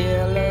to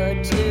kill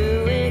or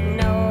to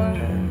ignore.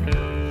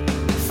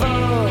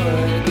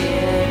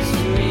 Forgets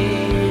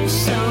me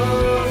so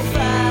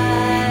fine,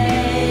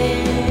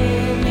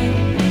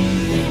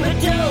 but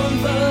don't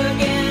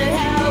forget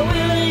how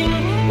willing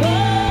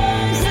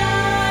was I.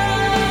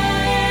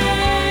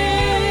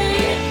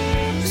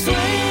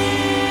 Swim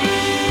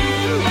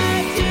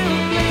back to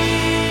me.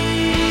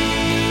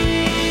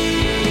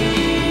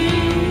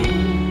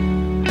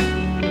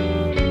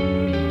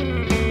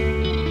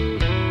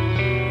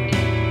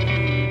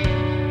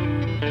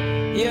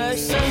 You're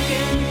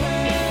sunken.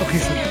 Okay,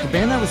 so the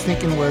band I was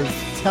thinking was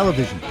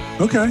Television.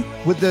 Okay.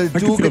 With the I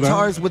dual can feel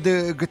guitars, that. with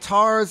the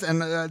guitars,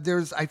 and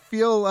there's I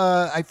feel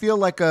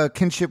like a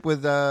kinship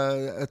with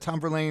Tom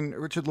Verlaine,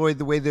 Richard Lloyd,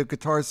 the way the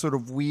guitars sort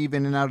of weave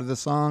in and out of the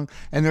song.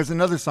 And there's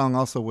another song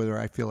also where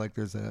I feel like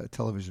there's a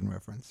Television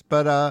reference.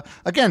 But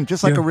again,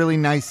 just like a really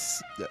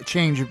nice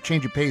change of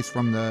pace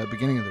from the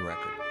beginning of the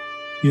record.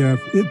 Yeah,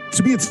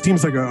 to me it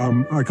seems like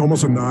like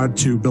almost a nod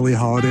to Billie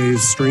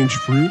Holiday's "Strange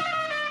Fruit."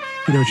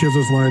 She has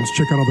those lines: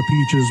 "Check out all the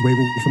peaches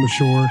waving from the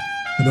shore.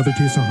 Another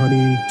taste of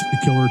honey to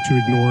kill or to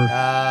ignore."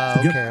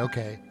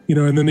 Okay.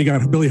 And then they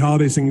got Billie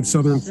Holiday singing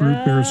 "Southern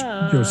Fruit Bears,"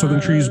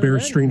 "Southern Trees Bear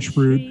Strange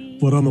Fruit,"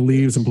 "Blood on the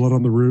Leaves" and "Blood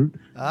on the Root."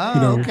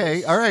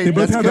 Okay, all right. They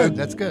both That's have good.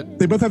 That's good.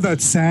 They both have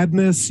that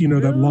sadness,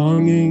 that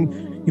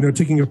longing,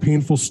 taking a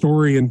painful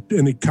story and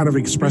kind of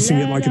expressing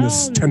it like in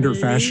this tender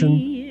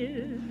fashion.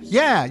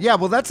 Yeah.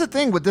 Well, that's the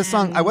thing with this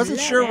song. I wasn't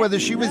sure whether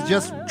she was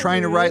just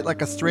trying to write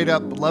like a straight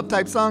up love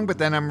type song, but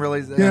then I'm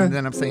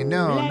I'm saying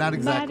no, not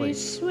exactly.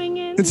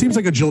 It seems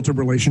like a jilted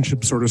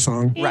relationship sort of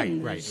song.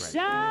 Right.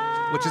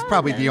 Which is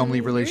probably the only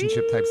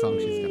relationship type song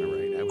she's going to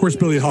write. Of course,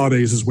 Billie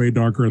Holiday's is way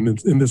darker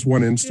in this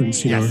one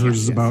instance. Hers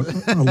is about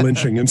a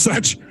lynching and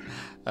such.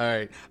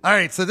 All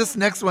right. So this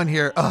next one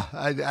here,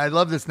 I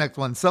love this next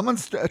one.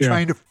 Someone's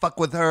trying to fuck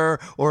with her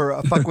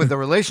or fuck with the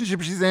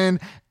relationship she's in,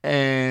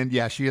 and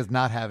she is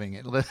not having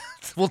it.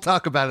 We'll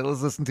talk about it.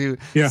 Let's listen to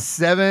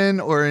 7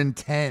 or in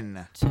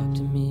 10. Talk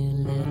to me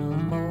a little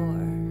more.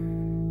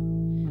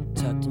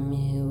 Talk to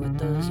me with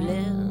those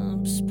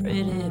lips,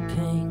 pretty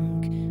pink.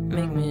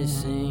 Make me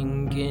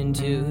sink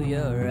into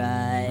your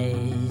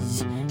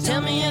eyes. Tell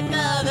me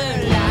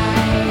another lie.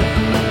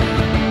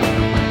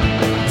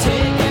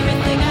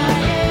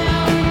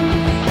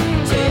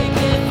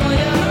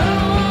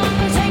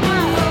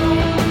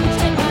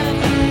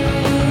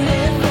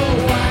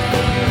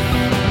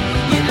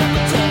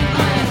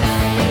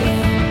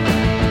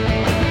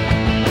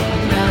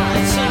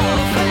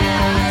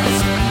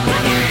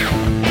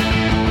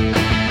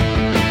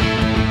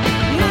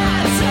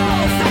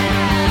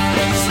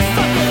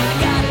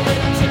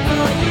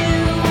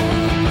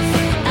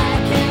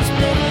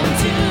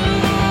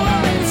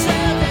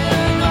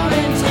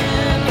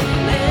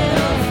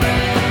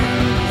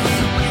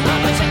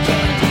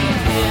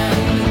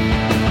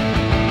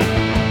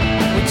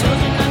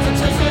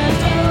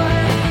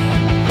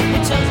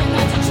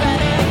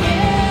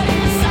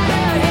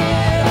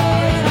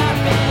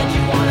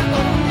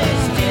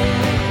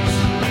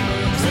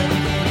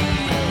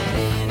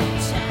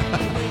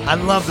 I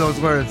love those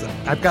words.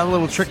 I've got a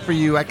little trick for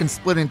you. I can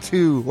split in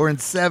 2 or in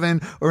 7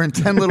 or in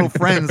 10 little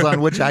friends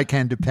on which I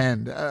can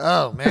depend.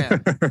 Oh,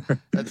 man.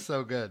 That's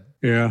so good.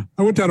 Yeah.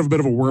 I went down a bit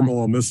of a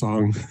wormhole on this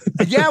song.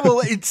 Well,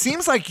 it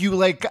seems like you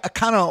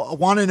kind of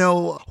want to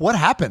know what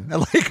happened.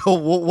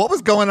 What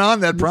was going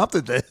on that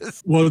prompted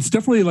this? Well, it's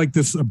definitely like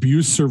this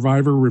abuse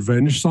survivor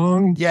revenge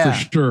song. Yeah.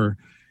 For sure.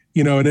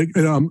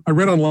 I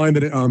read online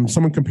that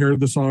someone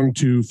compared the song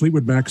to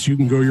Fleetwood Mac's "You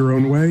Can Go Your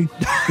Own Way."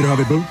 How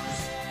they both,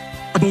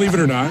 believe it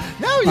or not,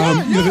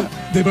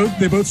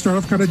 they both start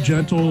off kind of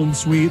gentle and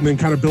sweet, and then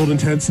kind of build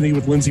intensity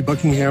with Lindsey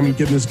Buckingham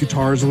getting his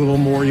guitars a little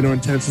more,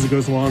 intense as it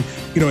goes along.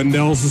 And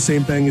Nell's the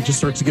same thing; it just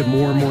starts to get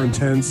more and more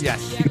intense.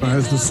 Yes.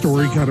 As the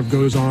story kind of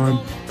goes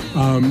on,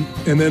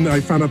 and then I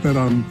found out that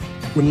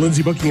when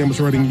Lindsey Buckingham was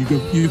writing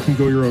 "You Can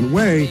Go Your Own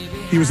Way,"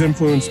 he was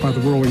influenced by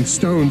the Rolling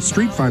Stones'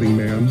 "Street Fighting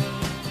Man,"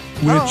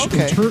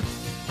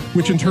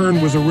 which in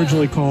turn was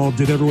originally called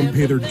 "Did Everyone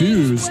Pay Their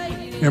Dues?"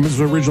 and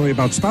was originally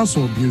about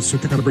spousal abuse, so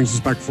it kind of brings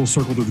us back full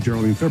circle to the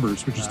Geraldine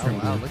Fibbers, which is kind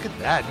of look at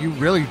that. You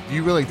really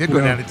did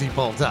go down a deep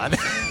hole, Todd.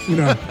 And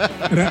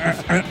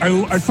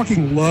I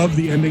fucking love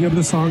the ending of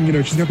the song.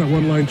 She's got that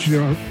one line,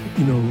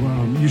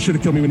 you should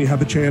have killed me when you had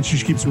the chance.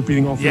 She keeps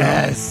repeating all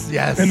throughout.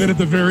 Yes. And then at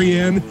the very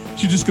end,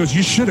 she just goes,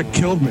 "You should have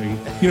killed me."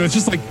 It's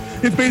just like,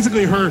 it's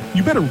basically her,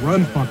 "You better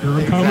run,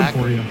 fucker. I'm coming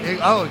for you."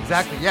 Oh,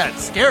 exactly. Yeah,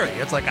 it's scary.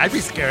 It's like, I'd be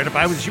scared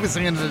if she was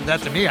singing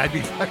that to me. I'd be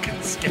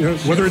fucking scared.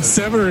 Whether it's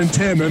 7 or in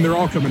 10, then they're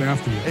all coming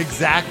after you.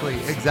 Exactly.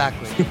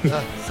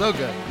 So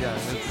good. Yeah,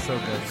 it's so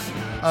good.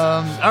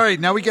 All right,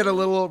 now we get a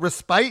little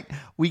respite.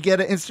 We get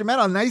an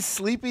instrumental, a nice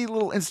sleepy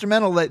little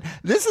instrumental.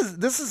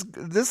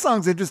 This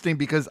song's interesting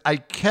because I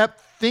kept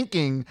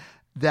thinking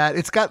that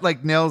it's got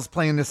like Nels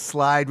playing this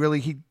slide. Really,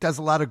 he does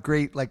a lot of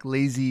great like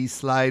lazy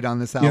slide on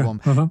this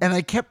album. And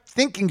I kept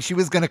thinking she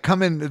was going to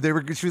come in.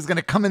 She was going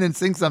to come in and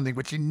sing something,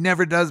 but she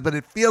never does. But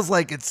it feels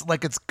like it's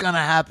going to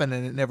happen,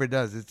 and it never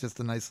does. It's just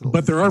a nice little.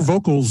 But there are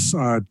vocals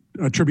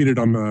attributed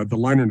on the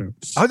liner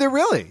notes. Are there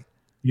really?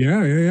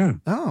 Yeah.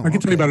 Oh, I can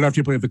tell you about it after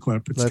you play the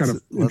clip. It's kind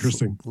of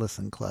interesting.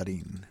 Listen,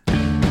 Claudine.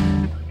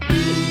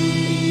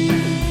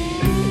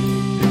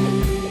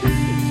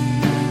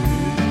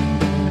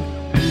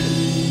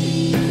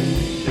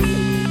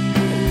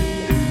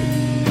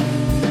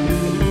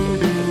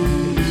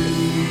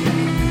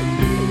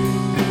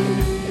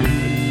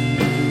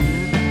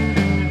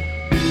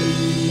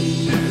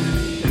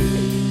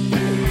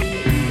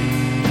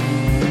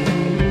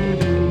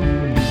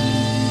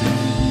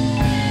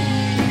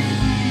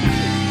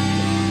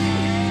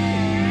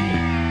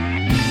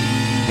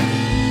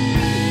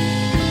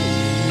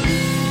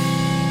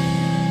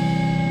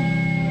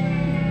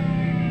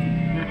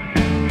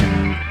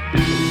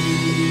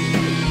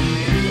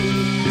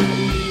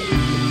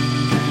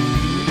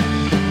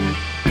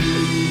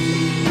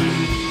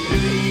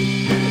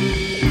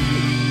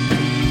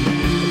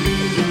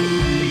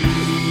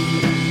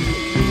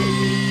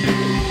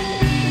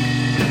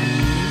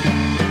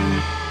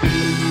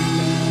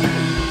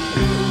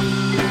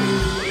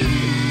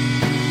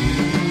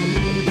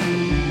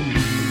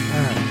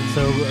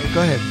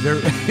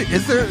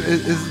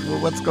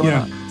 What's going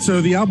on?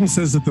 So the album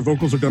says that the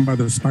vocals are done by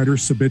the Spider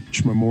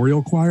Sabich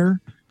Memorial Choir.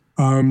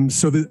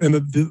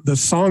 The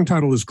song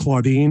title is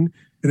Claudine,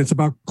 and it's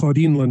about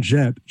Claudine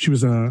Lungette. She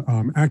was a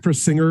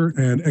actress, singer,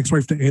 and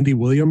ex-wife to Andy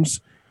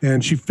Williams,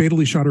 and she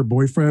fatally shot her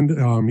boyfriend.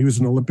 He was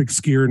an Olympic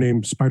skier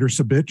named Spider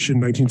Sabich in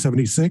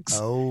 1976.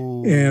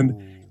 Oh.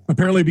 And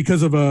apparently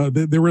because of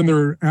they were in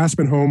their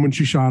Aspen home when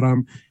she shot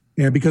him,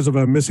 and because of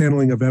a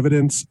mishandling of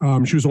evidence,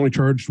 she was only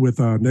charged with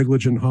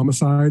negligent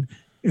homicide,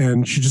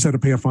 and she just had to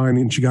pay a fine,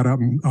 and she got out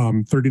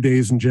in 30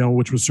 days in jail,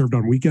 which was served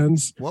on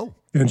weekends. Whoa.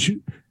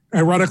 And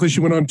ironically,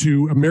 she went on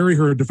to marry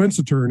her defense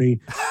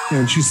attorney,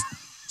 and she's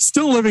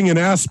still living in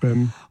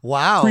Aspen.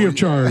 Wow. Free of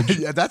charge.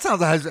 That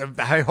sounds,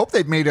 I hope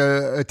they've made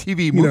a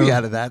TV movie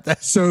out of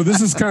that. So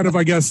this is kind of,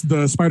 I guess,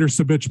 the Spider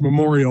Sabich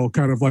Memorial,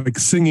 kind of like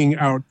singing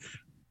out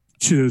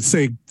to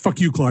say, fuck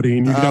you,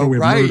 Claudine. You got away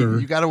with murder.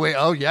 You got away.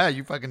 Oh, yeah.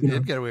 You fucking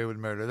did get away with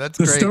murder. That's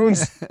the great.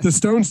 The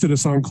Stones did a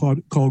song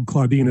called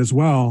Claudine as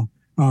well,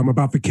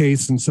 about the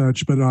case and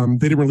such, but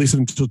they didn't release it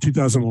until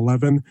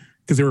 2011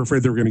 because they were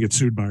afraid they were going to get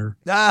sued by her.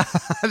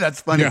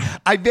 That's funny. Yeah.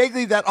 I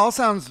vaguely, that all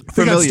sounds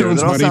They got familiar.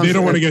 Stones money. They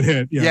don't want to get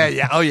hit.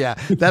 Yeah. Oh, yeah.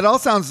 That all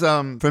sounds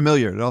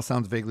familiar. It all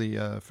sounds vaguely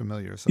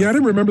familiar. So. Yeah, I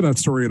didn't remember that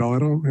story at all. I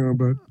don't,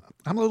 but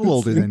I'm a little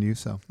older than you,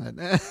 so.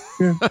 Yeah,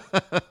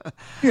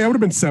 I would have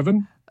been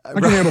 7. I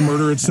can handle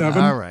murder at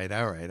 7. All right.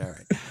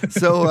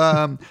 So,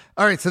 all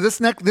right. So this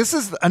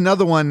is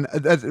another one,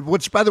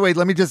 which, by the way,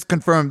 let me just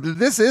confirm.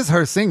 This is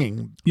her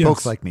singing, Yes.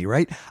 Folks Like Me,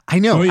 right? I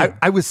know. Oh, yeah.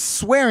 I was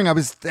swearing.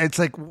 it's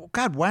like,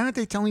 God, why aren't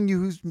they telling me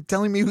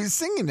who's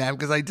singing that?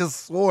 Because I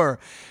just swore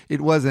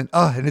it wasn't.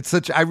 Oh, and it's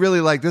such. I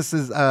really like this.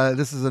 Is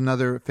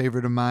another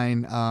favorite of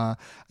mine.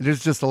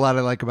 There's just a lot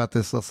I like about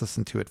this. Let's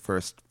listen to it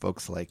first.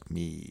 Folks Like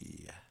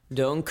Me.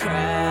 Don't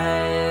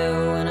cry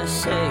when I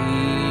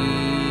say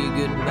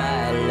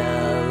goodbye,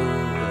 love.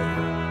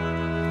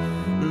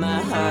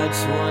 My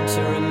heart's want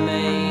to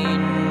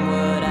remain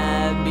what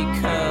I've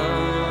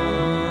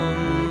become,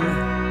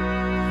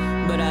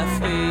 but I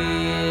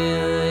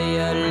feel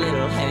your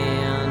little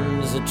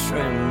hands are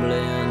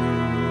trembling,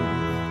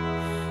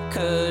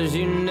 'cause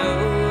you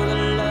know the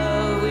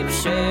love we've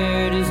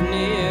shared is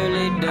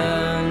nearly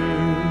done,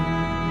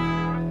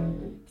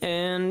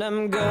 and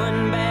I'm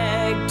going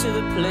back to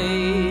the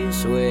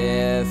place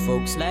where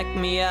folks like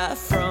me are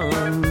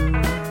from.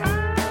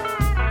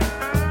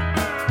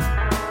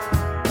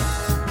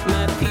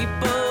 My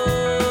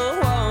people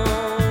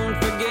won't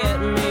forget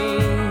me.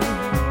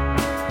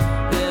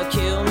 They'll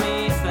kill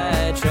me if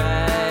I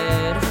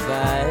try to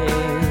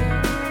fight.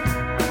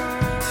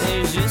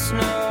 There's just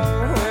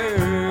no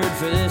word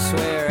for this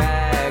where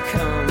I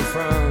come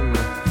from.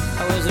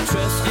 I was a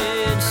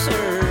trusted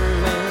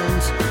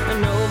servant, a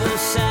noble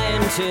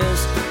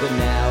scientist, but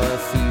now a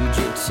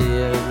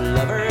fugitive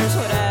lover is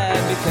what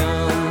I've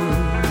become.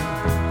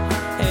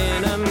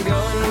 And I'm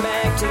going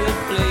back to the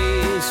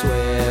place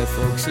where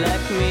folks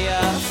like me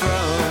are from.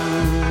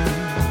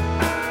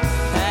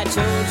 I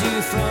told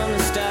you from the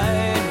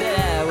start that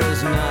I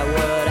was not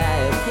what I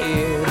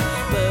appeared,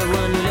 but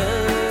one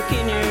look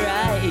in your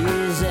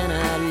eyes and I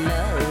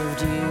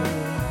loved you.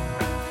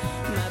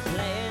 My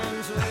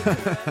plans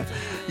were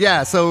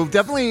Yeah, so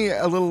definitely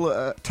a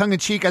little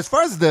tongue-in-cheek. As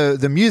far as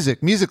the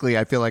musically,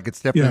 I feel like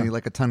it's definitely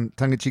like a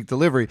tongue-in-cheek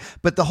delivery.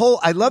 But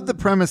I love the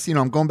premise,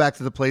 I'm going back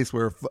to the place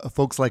where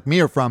folks like me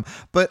are from.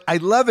 But I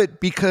love it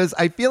because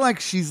I feel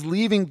like she's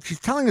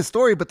telling a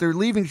story, but she's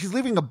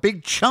leaving a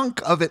big chunk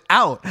of it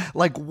out.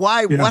 Like,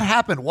 why? Yeah. What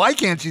happened? Why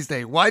can't she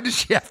stay? Why does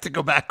she have to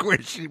go back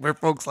where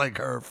folks like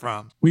her are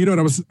from?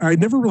 Well, I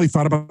never really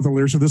thought about the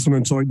lyrics of this one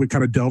until we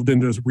kind of delved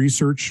into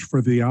research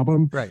for the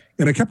album. Right.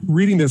 And I kept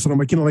reading this and I'm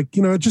like,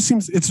 it just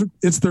seems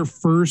it's their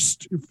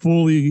first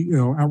fully,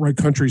 outright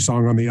country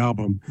song on the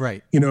album.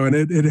 Right. And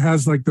it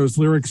has like those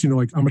lyrics,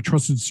 like I'm a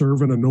trusted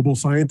servant, a noble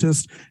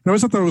scientist. And I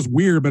always thought that was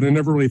weird, but I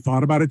never really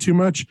thought about it too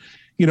much.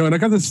 And I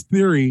got this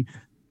theory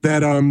that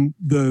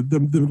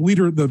the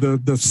leader,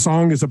 the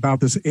song is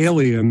about this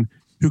alien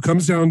who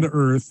comes down to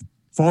Earth,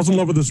 falls in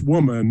love with this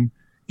woman,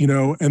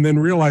 and then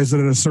realizes that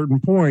at a certain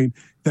point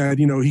that,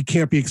 he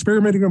can't be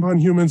experimenting upon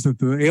humans, that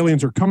the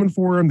aliens are coming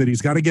for him, that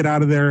he's got to get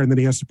out of there, and then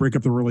he has to break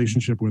up the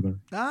relationship with her.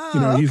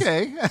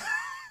 Okay.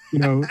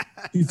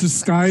 He's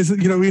disguised,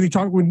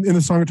 when in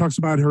the song it talks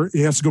about her,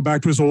 he has to go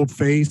back to his old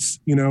face,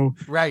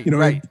 Right,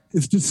 right.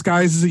 It's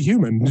disguised as a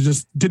human. He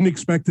just didn't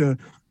expect to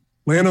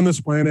land on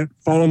this planet,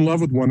 fall in love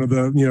with one of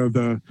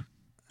the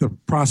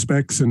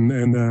prospects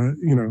and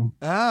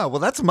well,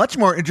 that's much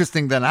more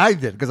interesting than I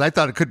did, because I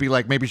thought it could be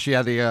like maybe she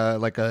had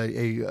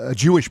a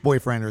Jewish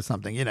boyfriend or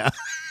something,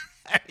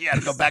 You had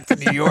to go back to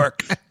New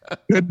York.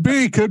 Could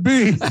be.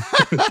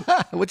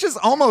 Which is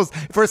almost,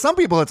 for some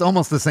people, it's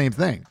almost the same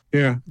thing.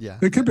 Yeah.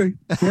 It could be.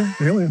 Yeah,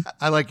 alien.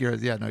 I like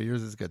yours. Yeah, no,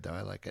 yours is good though.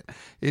 I like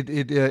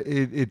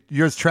it.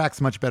 Yours tracks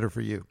much better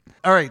for you.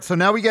 All right, so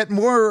now we get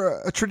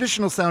more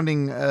traditional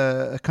sounding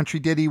country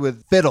ditty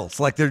with fiddles.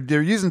 Like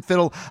they're using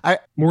fiddle.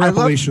 More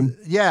Appalachian.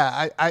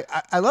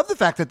 I love the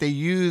fact that they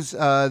use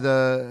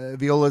the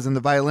violas and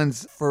the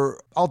violins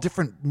for all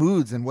different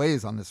moods and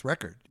ways on this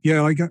record.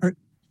 Yeah,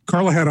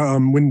 Carla had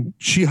when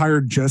she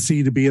hired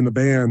Jesse to be in the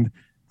band,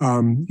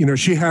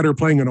 she had her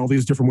playing in all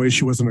these different ways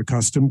she wasn't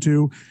accustomed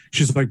to.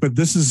 She's like, but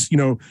this is,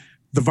 the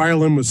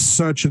violin was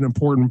such an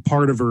important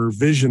part of her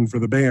vision for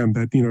the band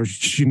that,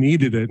 she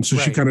needed it. And so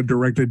she kind of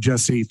directed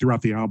Jesse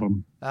throughout the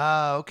album.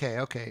 Okay.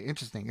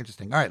 Interesting.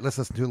 All right, let's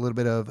listen to a little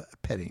bit of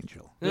Pet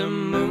Angel. The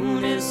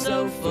moon is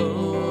so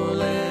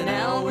full and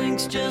Al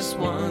winks just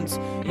once.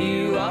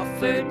 You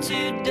offered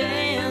to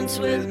dance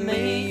with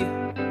me.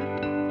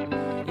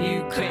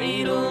 You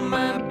cradle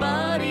my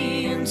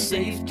body in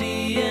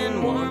safety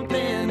and warmth,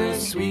 and a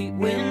sweet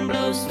wind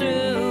blows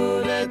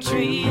through the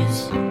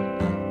trees.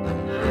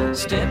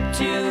 Step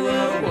to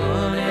a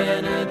 1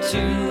 and a 2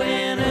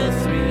 and a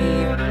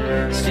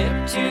 3.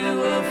 Step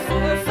to a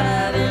 4,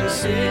 5 and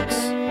 6.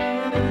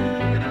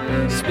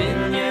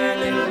 Spin your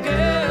little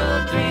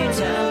girl 3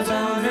 times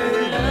on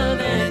her love,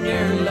 and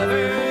your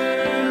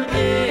lover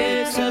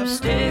picks up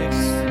sticks.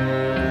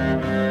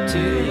 To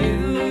you,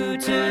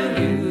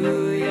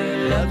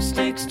 your love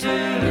sticks to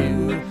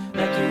you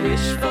like you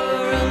wish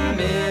for a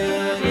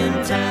million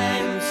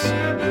times.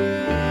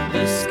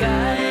 The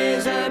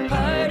skies are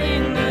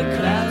parting, the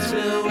clouds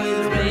fill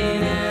with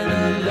rain, and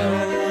a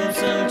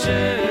lonesome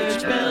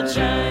church bell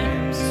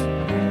chimes.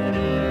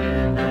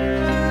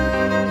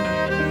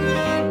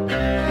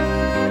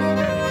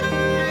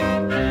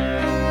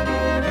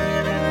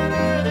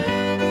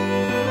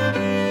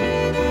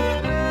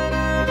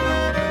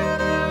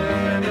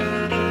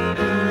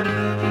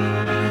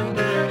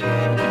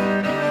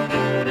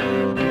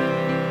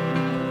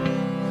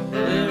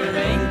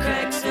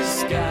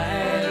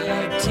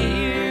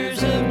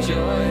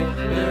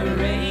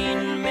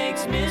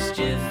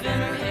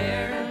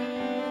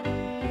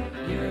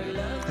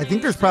 I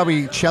think there's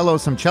probably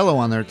some cello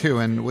on there too,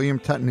 and William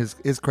Tutton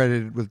is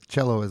credited with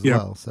cello as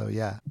well. So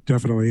yeah,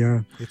 definitely,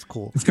 yeah, it's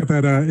cool. It's got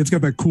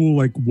that cool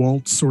like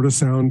waltz sort of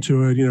sound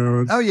to it.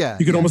 Oh yeah,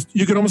 you could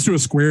almost do a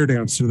square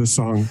dance to this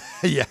song.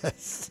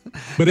 Yes,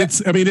 but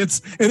it's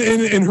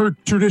in her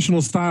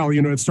traditional style.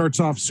 It starts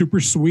off super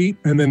sweet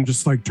and then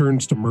just like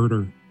turns to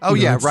murder. Oh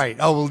yeah, right.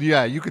 Oh well,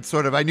 yeah. You could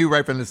sort of. I knew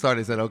right from the start.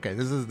 I said, okay,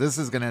 this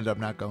is going to end up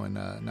not going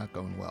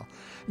well.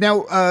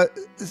 Now,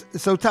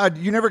 so Todd,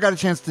 you never got a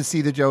chance to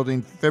see the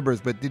Geraldine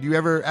Fibbers, but did you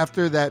ever,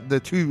 after that, the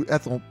 2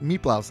 Ethel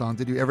Meatblow songs,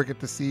 did you ever get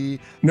to see?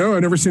 No,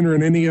 I've never seen her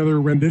in any other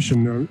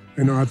rendition. No,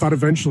 I thought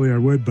eventually I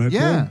would, but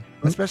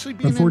especially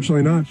being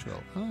unfortunately not.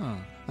 All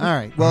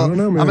right. Well, I'm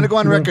going to go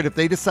on record. If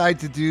they decide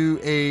to do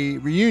a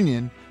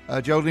reunion,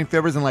 Geraldine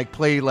Fibbers, and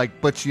play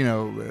Butch,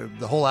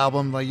 the whole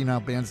album,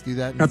 bands do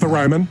that at the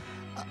Ryman.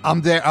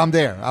 I'm there.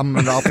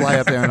 I'll fly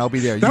up there and I'll be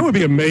there. That would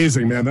be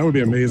amazing, man. That would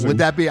be amazing. Would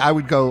that be? I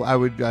would go. I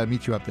would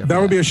meet you up there.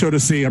 That would be a show to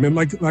see. I mean,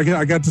 like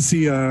I got to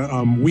see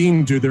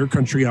Ween do their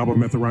country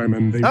album at the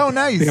Ryman.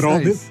 Nice.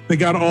 They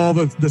got all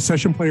the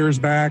session players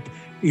back,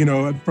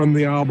 from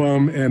the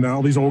album, and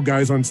all these old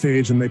guys on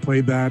stage, and they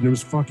played that, and it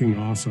was fucking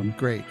awesome.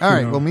 Great. All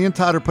right. Well, me and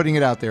Todd are putting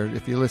it out there.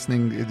 If you're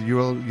listening,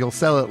 you'll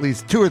sell at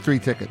least 2 or 3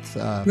 tickets. For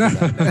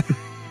that.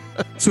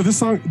 So this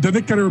song, did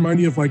it kind of remind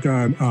you of like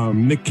a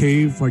Nick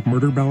Cave, like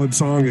murder ballad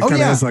song? It kind of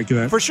has like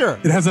that. For sure.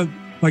 It has a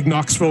like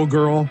Knoxville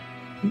Girl.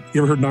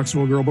 You ever heard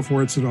Knoxville Girl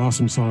before? It's an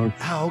awesome song.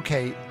 Oh,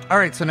 okay. All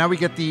right. So now we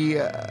get the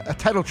a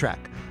title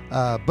track,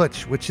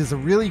 Butch, which is a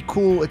really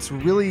cool, it's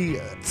really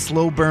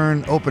slow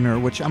burn opener,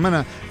 which I'm going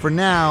to, for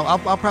now,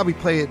 I'll probably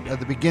play it at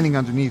the beginning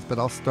underneath, but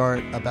I'll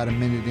start about a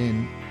minute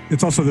in.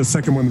 It's also the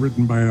second one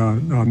written by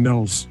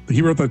Nels.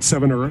 He wrote that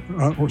 7 or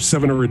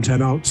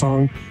 10 out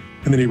song.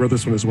 And then he wrote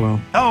this one as well.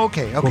 Oh,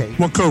 okay.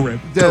 Well, co-wrote.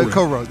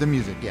 Co-wrote the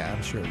music. Yeah,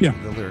 I'm sure. Yeah.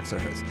 The lyrics are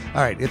his.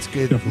 All right, it's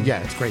good. Definitely.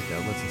 Yeah, it's great though.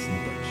 Let's listen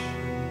to Butch.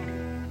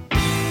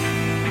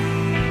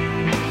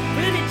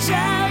 Pretty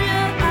child,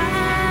 your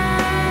eyelashes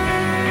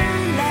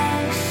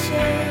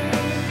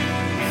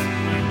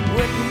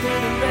whipping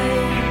through the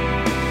rain,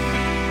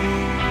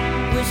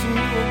 wishing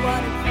you were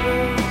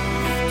waterproof,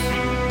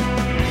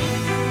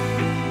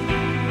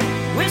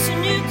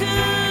 wishing you could.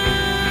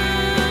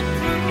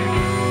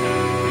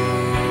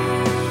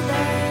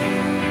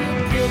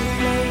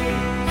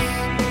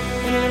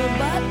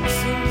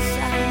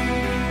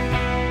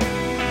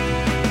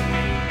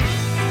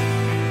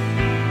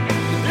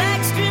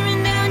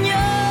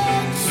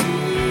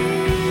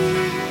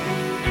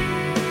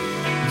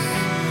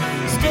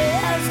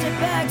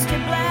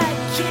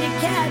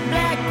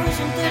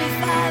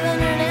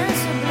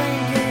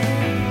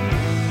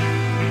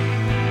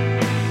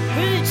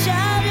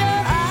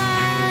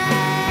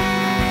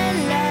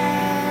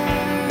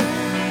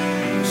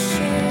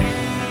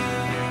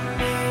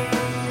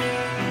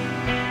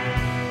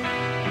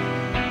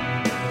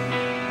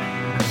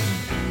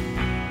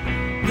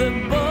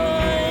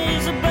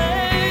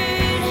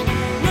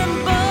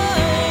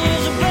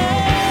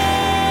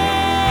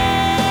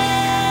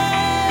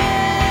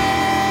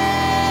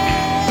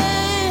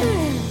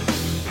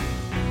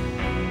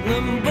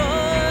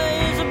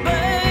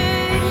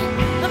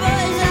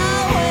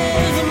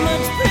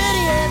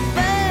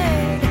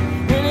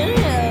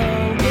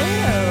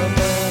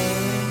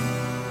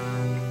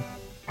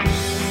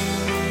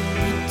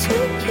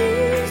 Took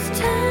his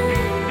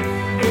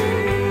time.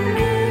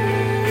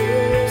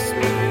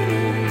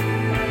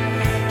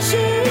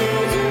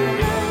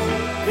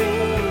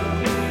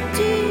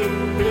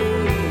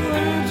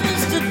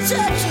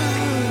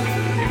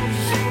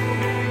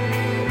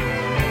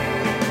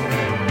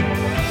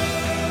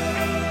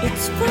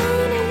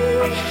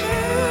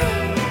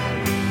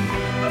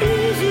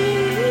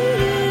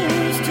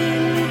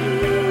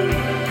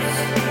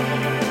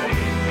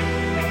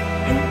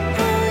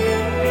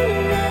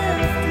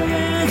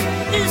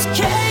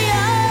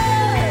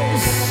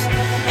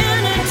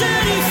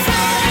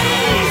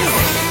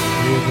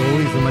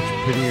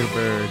 Prettier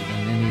bird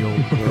than any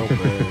old girl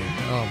bird.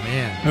 Oh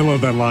man, I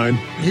love that line.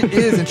 It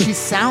is, and she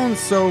sounds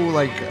so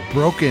like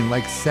broken,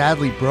 like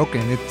sadly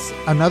broken. It's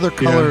another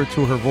color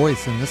to her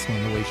voice in this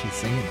one, the way she's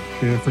singing it.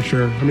 Yeah, for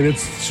sure. I mean,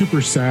 it's super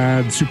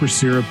sad, super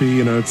syrupy.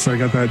 You know, it's I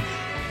got that,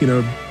 you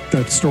know,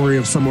 that story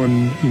of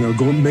someone, you know,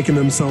 making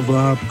themselves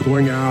up,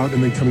 going out,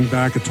 and then coming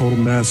back a total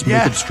mess,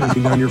 makeup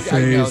streaming down your face.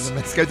 I know, the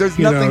mascara. There's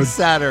nothing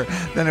sadder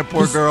than a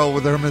poor girl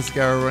with her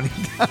mascara running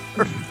down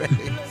her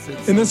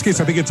face. In this case,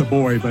 I think it's a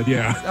boy, but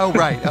yeah. Oh,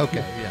 right.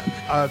 Okay.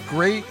 Yeah.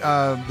 Great.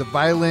 The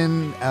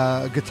violin,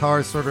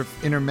 guitar sort of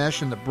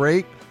intermesh in the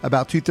break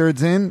about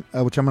 2/3 in,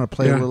 which I'm going to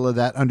play a little of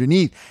that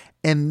underneath.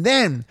 And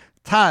then,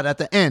 Todd, at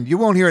the end, you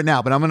won't hear it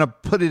now, but I'm going to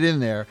put it in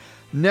there.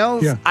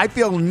 Nels, I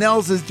feel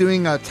Nels is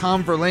doing a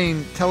Tom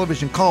Verlaine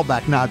television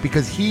callback nod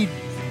because he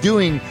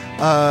doing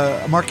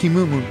Marquee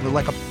Moon,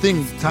 like a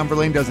thing Tom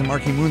Verlaine does in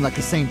Marquee Moon, like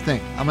the same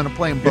thing. I'm going to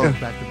play them both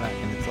back to back.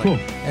 And it's like, cool.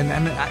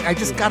 And I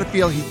just got to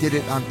feel he did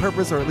it on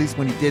purpose, or at least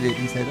when he did it,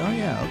 he said, oh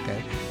yeah,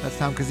 okay, that's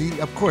Tom, because he,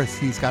 of course,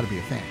 he's got to be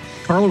a fan.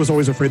 Carla was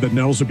always afraid that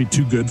Nels would be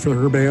too good for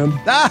her band.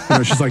 You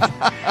know, she's like,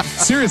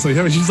 seriously,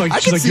 I mean, she's like,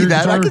 I can see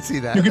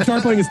that. Your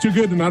guitar playing is too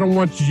good, and I don't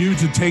want you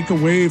to take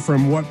away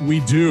from what we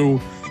do.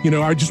 You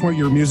know, I just want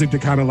your music to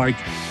kind of like,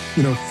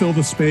 you know, fill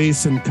the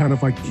space and kind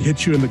of like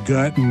hit you in the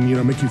gut and, you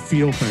know, make you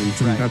feel things.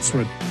 And that's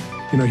what,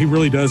 you know, he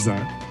really does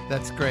that.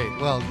 That's great.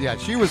 Well, yeah,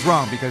 she was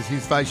wrong because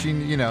she,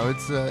 you know,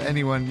 it's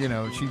anyone, you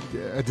know, she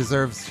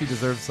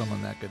deserves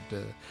someone that could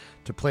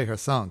to play her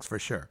songs for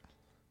sure.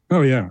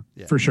 Oh yeah,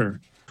 for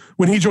sure.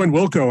 When he joined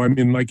Wilco, I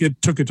mean, like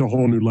it took it to a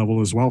whole new level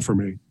as well for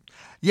me.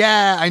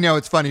 Yeah, I know.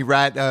 It's funny.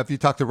 Rat, if you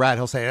talk to Rat,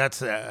 he'll say, that's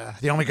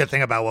the only good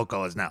thing about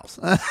Wilco is Nels.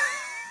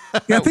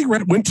 Yeah, I think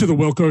Rat went to the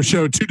Wilco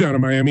show too down in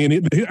Miami,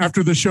 and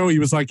after the show,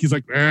 he's like,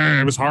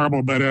 it was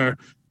horrible, but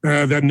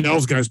that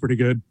Nels guy's pretty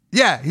good.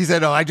 Yeah, he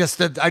said, I just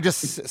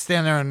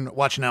stand there and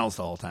watch Nels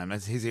the whole time.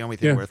 He's the only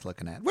thing worth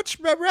looking at. Which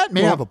Rat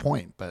may have a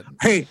point, but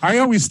hey, I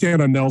always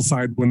stand on Nels'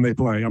 side when they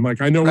play. I'm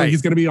like, I know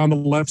he's going to be on the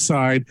left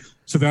side,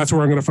 so that's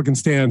where I'm going to fucking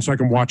stand so I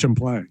can watch him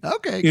play.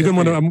 Okay,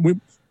 even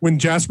when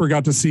Jasper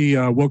got to see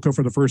Wilco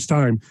for the first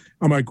time,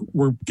 I'm like,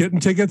 we're getting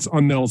tickets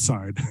on Nels'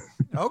 side.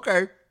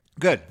 Okay.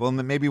 Good. Well,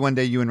 maybe one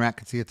day you and Rat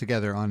could see it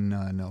together on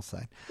Nels'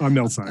 side. On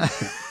Nels' side.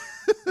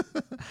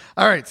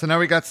 All right. So now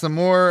we got some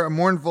more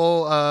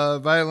mournful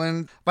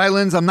violins.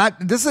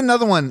 This is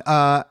another one.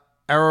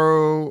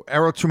 Arrow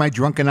to My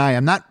Drunken Eye.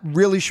 I'm not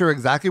really sure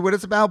exactly what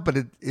it's about, but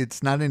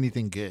it's not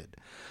anything good.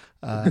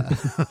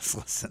 Let's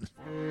listen.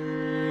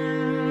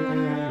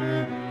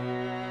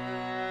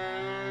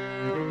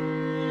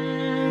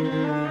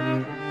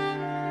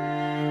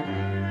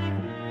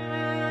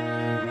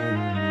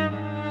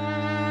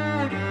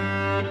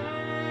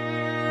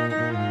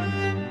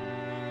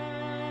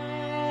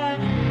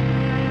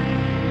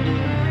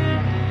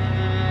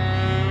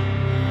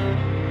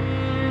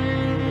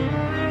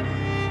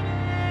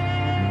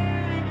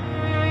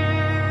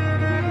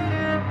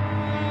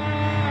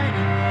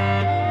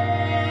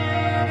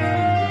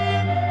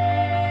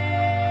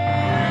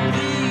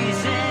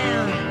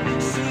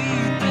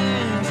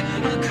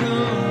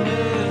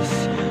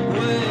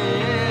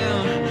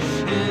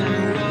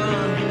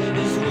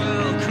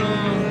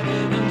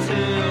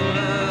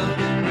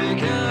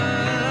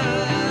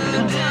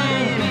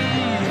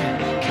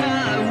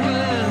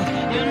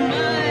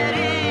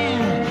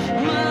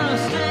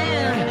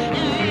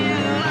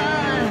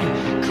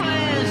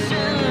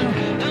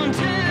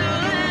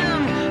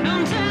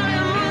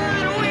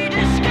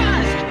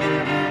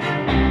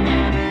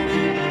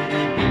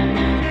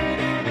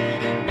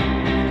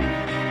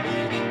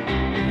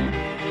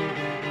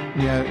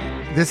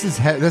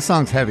 This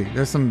song's heavy.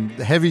 There's some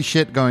heavy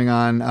shit going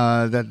on.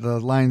 That the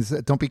lines,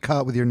 don't be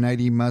caught with your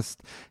nighty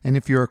must. And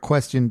if you're a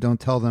question, don't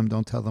tell them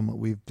what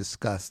we've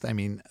discussed. I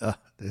mean,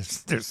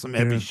 there's some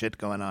heavy shit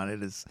going on.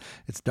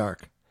 It's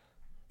dark.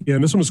 Yeah,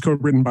 and this one was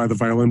co-written by the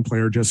violin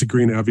player Jesse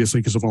Green,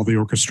 obviously because of all the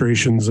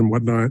orchestrations and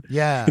whatnot.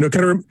 Yeah, you know,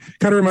 kind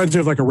of reminds me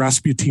of like a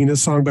Rasputina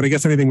song, but I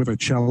guess anything with a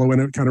cello in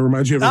it kind of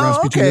reminds you of a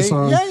Rasputina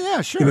song.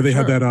 Yeah, sure. You know, they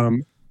had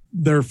that.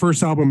 Their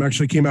first album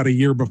actually came out a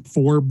year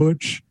before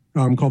Butch.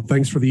 Called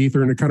Thanks for the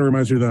Ether, and it kind of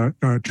reminds me of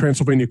the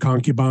Transylvania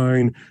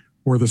Concubine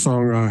or the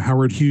song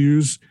Howard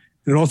Hughes.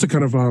 And it also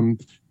kind of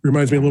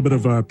reminds me a little bit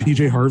of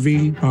PJ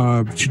Harvey.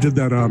 She did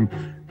that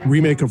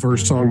remake of her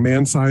song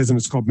Man Size, and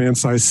it's called Man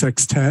Size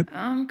Sextet.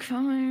 I'm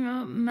coming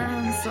up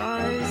man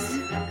size,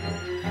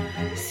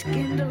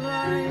 skinned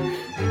alive.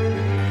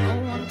 I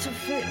want to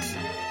fit,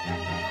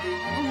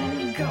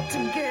 only got to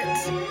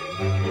get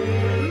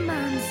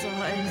man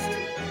sized.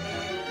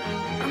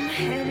 I'm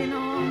heading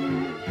on.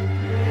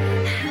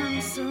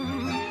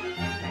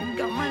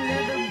 Got my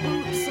leather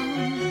boots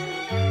on,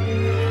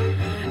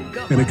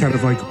 got and it kind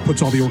of like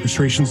puts all the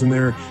orchestrations in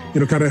there.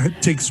 Kind of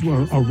takes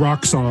a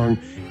rock song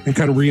and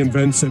kind of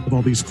reinvents it with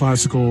all these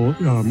classical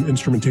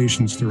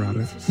instrumentations throughout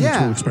it.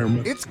 Yeah,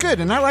 experiment. It's good,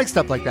 and I like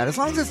stuff like that as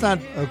long as it's not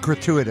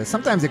gratuitous.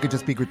 Sometimes it could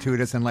just be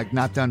gratuitous and like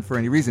not done for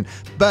any reason.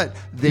 But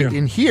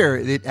in here,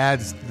 it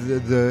adds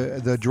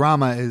the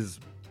drama is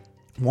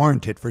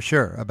warranted for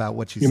sure about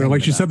what she's.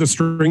 Like she said, the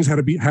strings had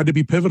to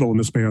be pivotal in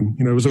this band.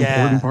 It was an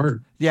important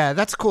part. Yeah,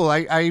 that's cool.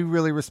 I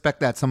really respect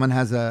that. Someone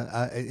has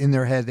in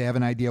their head, they have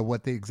an idea of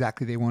what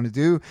exactly they want to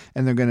do,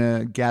 and they're going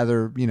to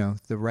gather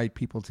the right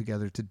people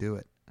together to do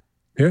it.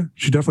 Yeah,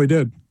 she definitely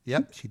did.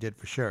 Yep, she did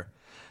for sure.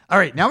 All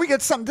right, now we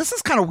get something. This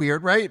is kind of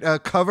weird, right? A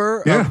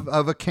cover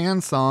of a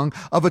Can song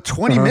of a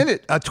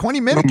 20-minute Oh my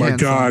Can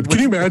God! song. Can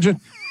you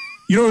imagine?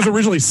 It was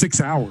originally 6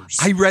 hours.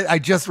 I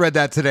just read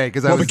that today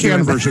because I was the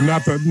Can version,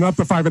 not the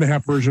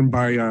 5.5 version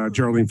by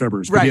Geraldine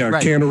Fibbers. But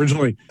right. Can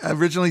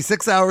originally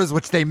 6 hours,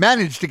 which they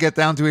managed to get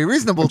down to a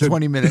reasonable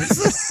 20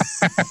 minutes.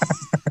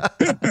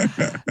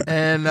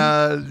 And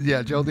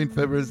Geraldine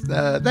Fibbers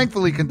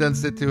thankfully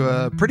condensed it to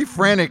a pretty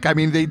frantic. I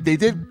mean, they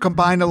did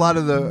combine a lot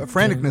of the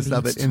franticness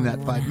of it in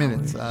that 5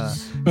 minutes.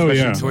 Towards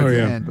the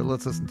end. But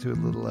let's listen to a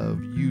little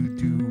of "You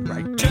Do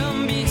Right."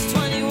 Drum beats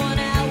 21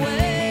 hours a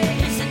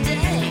day.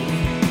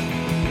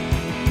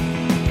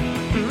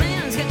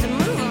 Man's got to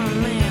move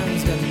on,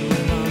 man's got to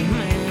move on,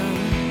 man.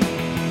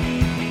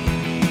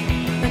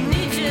 I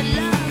need your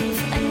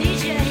love, I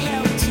need your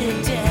help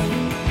today.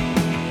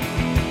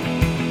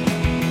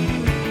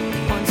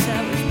 Once I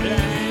was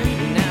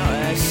blind, now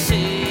I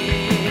see.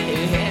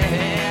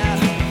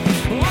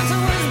 Once I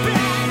was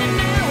blind and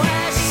now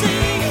I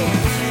see.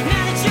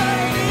 Now that you're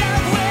in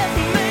love with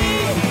me,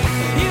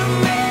 you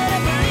made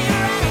a believer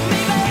out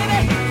of me,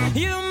 baby.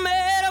 You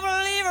made a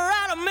believer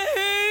out of me.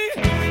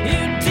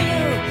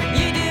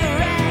 You do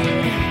right.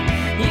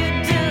 You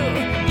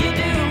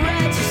do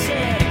right. You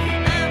said,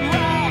 I'm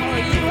wrong,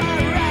 you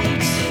are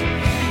right.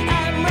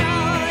 I'm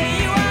wrong,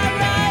 you are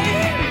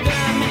right.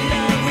 I'm in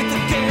love with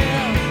the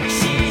girl,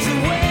 she's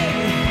away.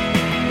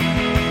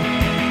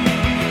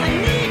 I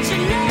need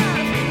your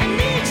love, I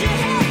need your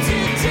help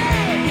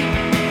today.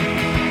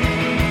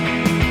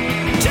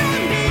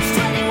 Drum beats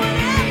 21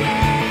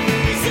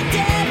 hours a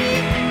day.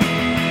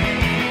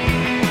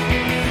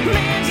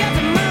 Man's got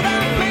to move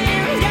on,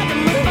 man's got to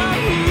move on,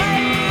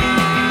 man.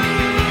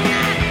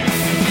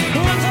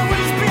 Once I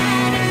was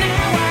blind and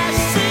now I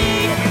see.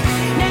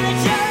 Now that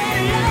you're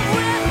in love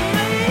with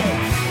me,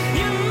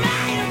 you made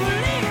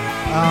a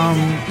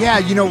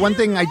believer. One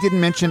thing I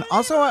didn't mention.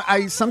 Also,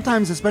 I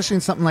sometimes, especially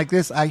in something like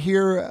this, I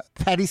hear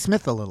Patti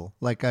Smith a little.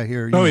 Like I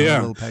hear, a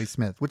little Patti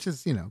Smith, which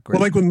is great. Well,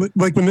 like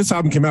when this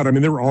album came out, I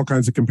mean, there were all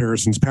kinds of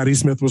comparisons. Patti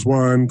Smith was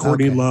one,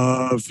 Courtney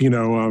Love,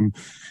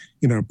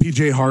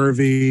 PJ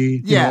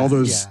Harvey, all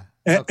those.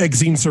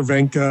 Exene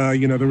Cervenka,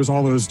 there was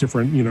all those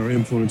different,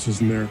 influences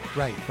in there.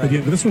 Right. But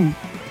yeah, this one,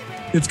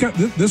 it's got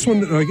this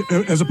one, like,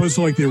 as opposed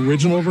to like the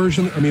original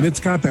version. I mean, it's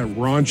got that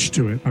raunch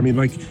to it. I mean,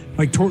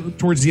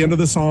 towards the end of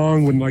the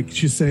song, when like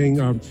she's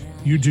saying,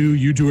 you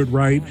do it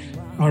right.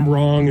 I'm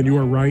wrong and you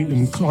are right.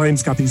 And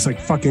Klein's got these like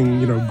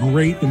fucking,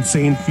 great,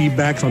 insane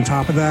feedbacks on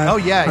top of that. Oh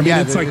yeah, I mean,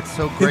 it's like, it's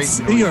so great.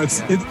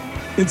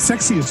 It's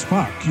sexy as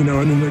fuck, and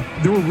then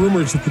there were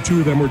rumors that the two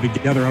of them were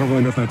together. I don't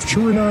really know if that's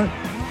true or not,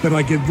 but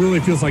like it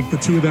really feels like the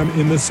two of them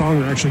in this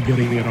song are actually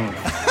getting it on.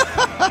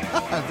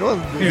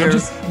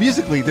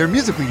 They're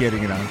musically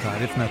getting it on,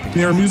 Todd. If nothing,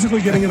 they are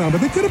musically getting it on,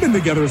 but they could have been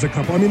together as a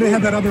couple. I mean, they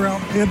had that other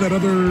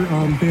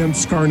band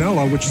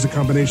Scarnella, which is a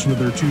combination of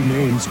their two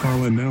names,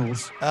 Carla and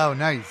Nels. Oh,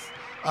 nice.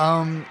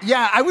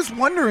 I was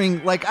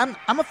wondering, like,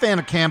 I'm a fan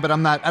of Can, but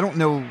I don't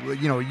know,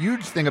 a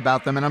huge thing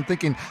about them. And I'm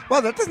thinking,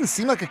 well, that doesn't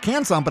seem like a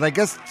Can song, but I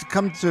guess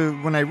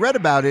when I read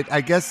about it, I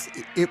guess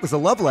it was a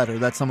love letter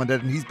that someone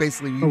did. And he's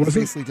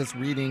basically just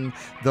reading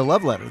the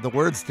love letter, the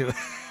words to it.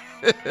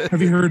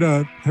 Have you heard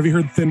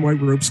Thin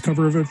White Rope's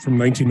cover of it from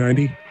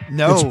 1990?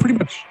 No. It's pretty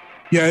much,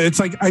 it's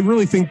like, I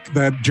really think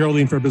that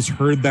Geraldine Fibbers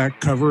heard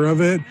that cover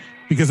of it.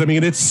 Because, I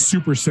mean, it's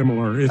super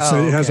similar. It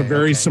has a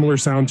very similar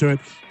sound to it.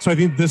 So I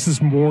think this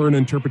is more an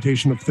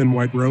interpretation of Thin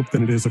White Rope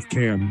than it is of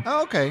Can.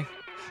 Oh, okay.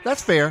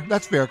 That's fair.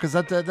 Because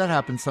that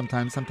happens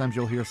sometimes. Sometimes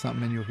you'll hear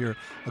something and you'll hear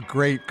a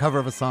great cover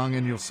of a song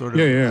and you'll sort of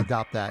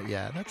adopt that.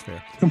 Yeah, that's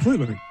fair.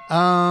 Completely.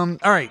 All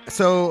right.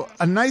 So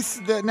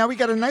now we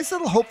got a nice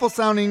little hopeful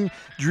sounding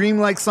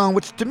dreamlike song,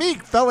 which to me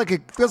feels like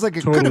it totally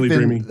could have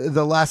been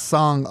the last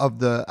song of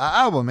the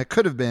album. It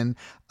could have been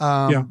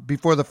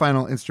before the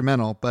final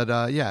instrumental. But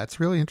it's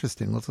really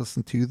interesting. Let's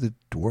listen to the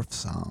Dwarf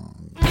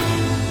Song.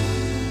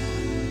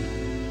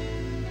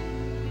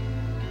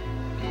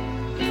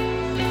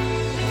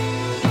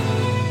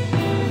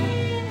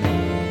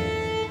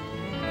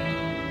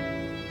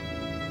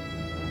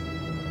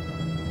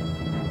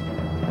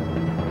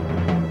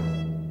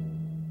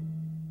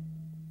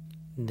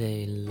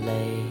 They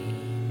lay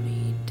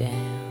me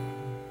down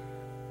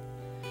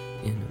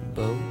in a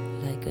boat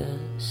like a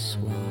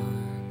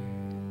swan.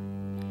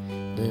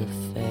 The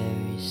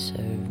fairies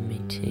serve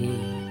me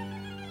tea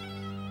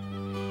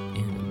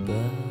in a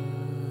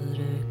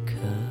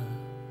buttercup,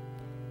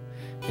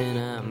 and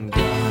I'm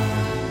glad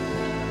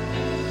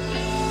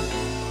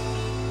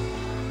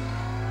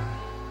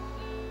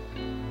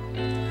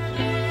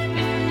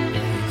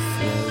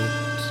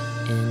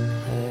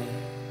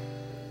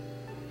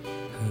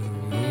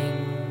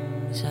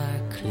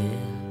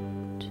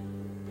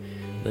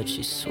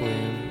she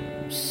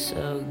swims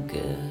so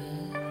good.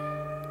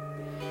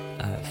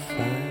 I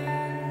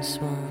find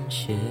swan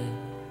ship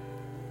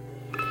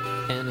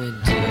and I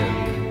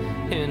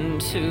dip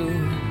into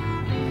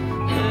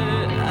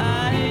her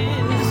eyes.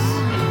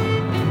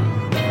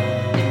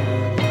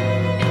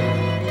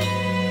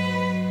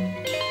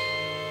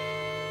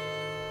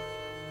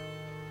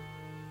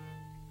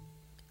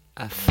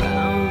 I found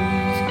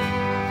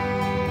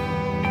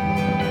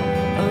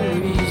a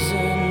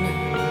reason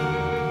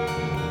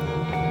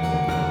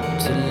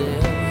to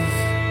live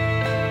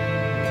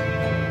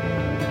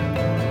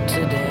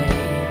today.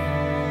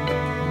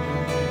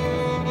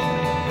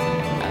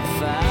 I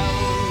found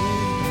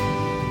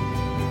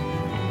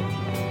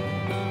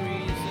a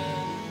reason.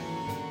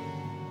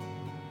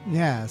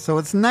 Yeah, so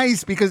it's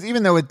nice because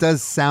even though it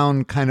does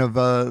sound kind of,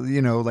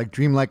 like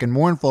dreamlike and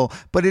mournful,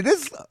 but it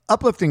is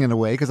uplifting in a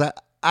way because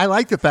I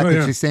like the fact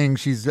that she's saying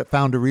she's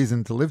found a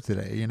reason to live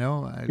today.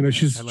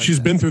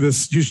 She's been through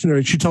this.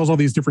 She tells all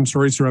these different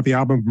stories throughout the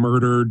album: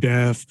 murder,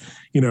 death,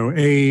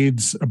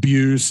 AIDS,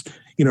 abuse.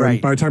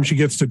 And by the time she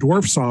gets to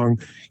Dwarf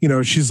Song,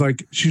 she's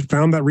like she's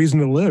found that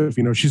reason to live.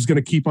 She's going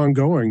to keep on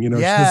going.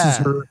 This is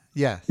her.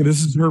 Yeah,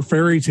 this is her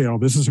fairy tale.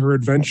 This is her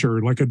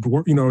adventure, like a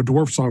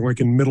Dwarf Song, like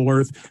in Middle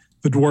Earth.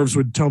 The dwarves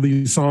would tell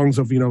these songs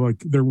of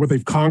like what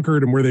they've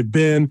conquered and where they've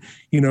been.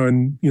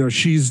 And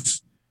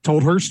she's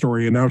told her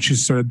story, and now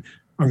she's said,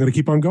 I'm going to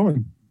keep on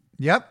going.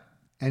 Yep.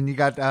 And you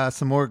got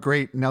some more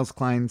great Nels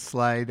Cline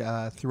slide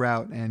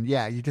throughout. And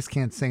yeah, you just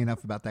can't say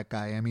enough about that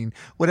guy. I mean,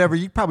 whatever,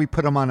 you probably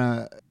put him on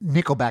a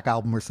Nickelback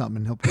album or something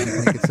and he'll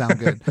probably make it sound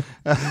good.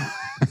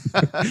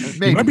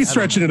 Maybe. You might be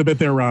stretching it a bit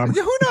there, Rob.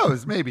 Who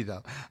knows? Maybe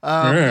though.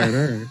 All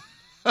right.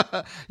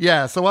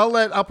 Yeah. So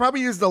I'll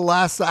probably use the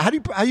last, how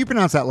do you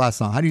pronounce that last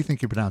song? How do you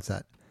think you pronounce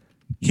that?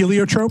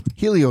 Heliotrope.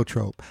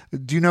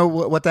 Do you know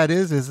what that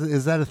is?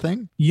 Is that a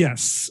thing?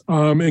 Yes.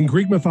 In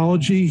Greek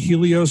mythology,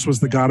 Helios was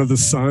the god of the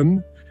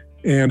sun,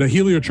 and a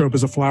heliotrope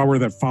is a flower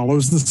that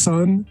follows the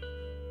sun.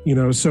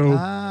 So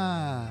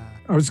I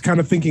was kind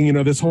of thinking,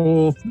 this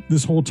whole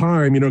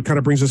time, kind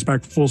of brings us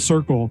back full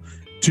circle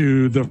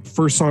to the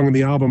first song in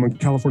the album on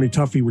California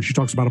Toughie, where she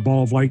talks about a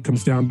ball of light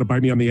comes down to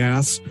bite me on the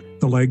ass,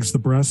 the legs, the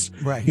breasts.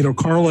 Right.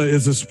 Carla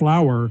is this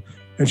flower.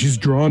 And she's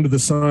drawn to the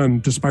sun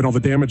despite all the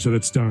damage that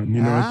it's done.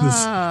 This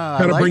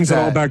kind of brings it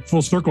all back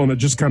full circle, and it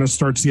just kind of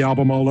starts the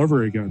album all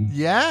over again.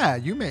 Yeah,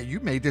 you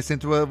made this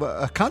into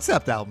a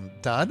concept album,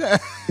 Todd.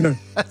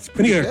 That's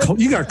pretty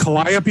good. You got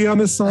Calliope on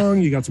this song.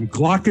 You got some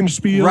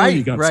Glockenspiel.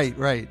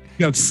 Right.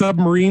 You got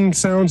submarine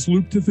sounds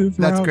looped throughout.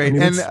 That's great.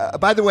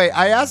 By the way,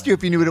 I asked you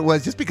if you knew what it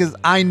was just because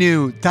I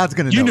knew Todd's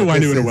going to know. You knew I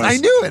knew what it was. I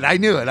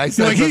knew it. I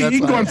said he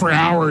can go on for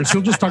hours.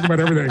 He'll just talk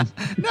about everything.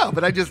 No,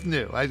 but I just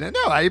knew.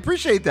 I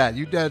appreciate that.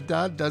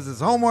 Todd does his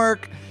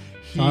homework.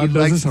 Todd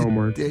does his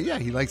homework.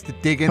 He likes to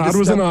dig into stuff. Todd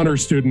was an honor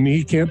student.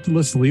 He can't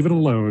just leave it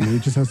alone. He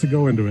just has to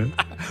go into it.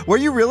 Were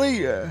you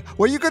really?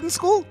 Were you good in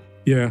school?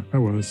 Yeah, I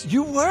was.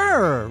 You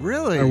were?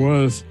 Really? I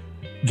was.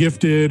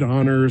 Gifted,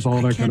 honors,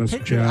 all that kind of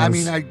jazz. I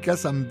mean, I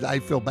guess I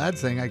feel bad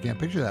saying I can't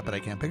picture that, but I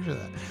can't picture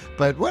that.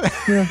 But what?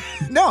 Yeah.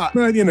 No.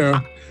 But,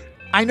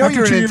 I know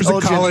you're an intelligent. After 2 years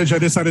of college, I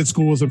decided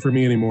school wasn't for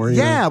me anymore.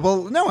 Yeah,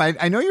 well, no,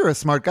 I know you're a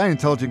smart guy,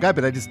 intelligent guy,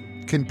 but I just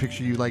couldn't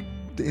picture you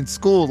in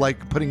school,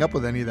 putting up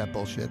with any of that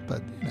bullshit.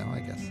 But,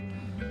 I guess.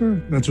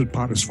 That's what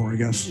pot is for, I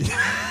guess.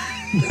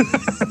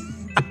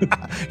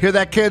 Hear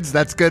that, kids?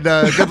 That's good.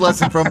 Good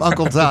lesson from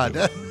Uncle Todd.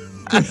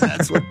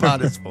 That's what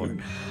pot is for.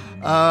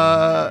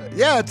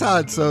 Yeah,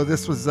 Todd. So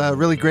this was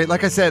really great.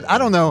 Like I said, I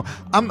don't know.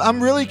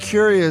 I'm really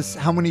curious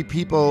how many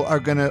people are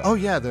gonna. Oh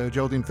yeah, the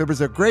Geraldine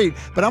Fibbers are great,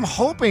 but I'm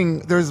hoping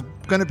there's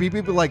gonna be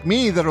people like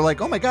me that are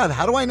like, oh my god,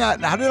 how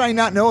did I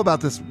not know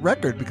about this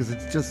record because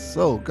it's just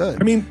so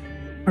good. I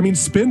mean,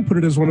 Spin put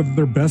it as one of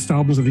their best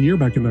albums of the year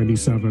back in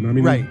 '97. I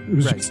mean, it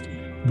was just.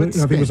 But I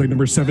think it was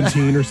number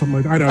 17 or something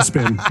like that. I know,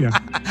 Spin. Yeah.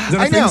 Is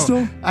that a thing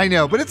still? I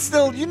know, but it's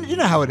still, you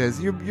know how it is.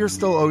 You're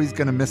still always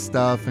going to miss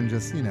stuff and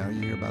just, you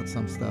hear about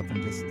some stuff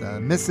and just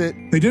miss it.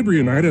 They did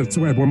reunite it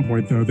at one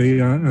point, though. They,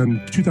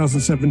 in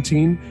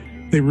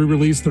 2017, they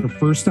re-released their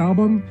first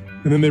album,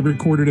 and then they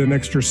recorded an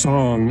extra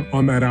song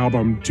on that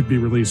album to be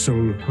released.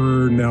 So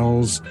her,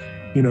 Nels,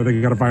 they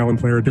got a violin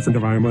player, a different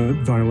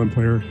violin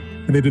player,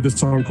 and they did this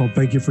song called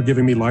Thank You for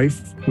Giving Me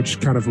Life,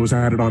 which kind of was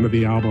added onto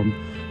the album.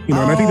 And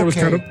I think that was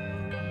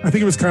I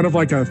think it was kind of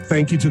like a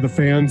thank you to the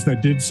fans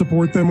that did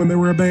support them when they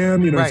were a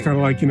band. It's kind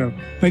of like,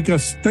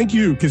 thank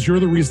you, because you're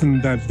the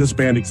reason that this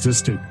band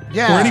existed.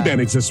 Yeah. Or any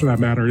band exists for that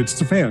matter. It's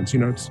the fans,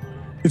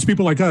 it's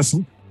people like us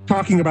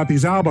talking about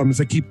these albums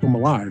that keep them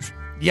alive.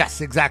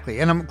 Yes, exactly.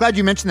 And I'm glad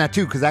you mentioned that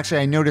too, because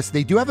actually I noticed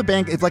they do have a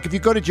band. It's like if you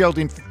go to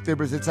Geraldine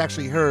Fibbers, it's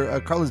actually her,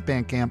 Carla's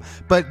Bandcamp,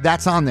 but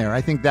that's on there.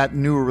 I think that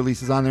newer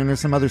release is on there, and there's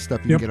some other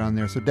stuff you can get on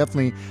there. So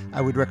definitely I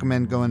would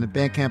recommend going to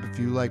Bandcamp if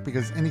you like,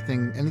 because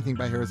anything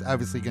by her is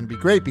obviously going to be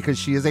great because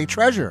she is a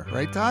treasure,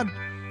 right, Todd?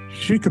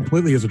 She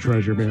completely is a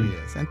treasure, man. She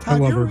is. And I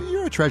Todd, love you're, her.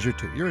 you're a treasure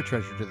too. You're a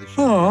treasure to the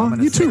show. Oh, I'm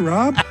gonna you say too,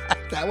 Rob.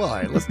 that. Well, all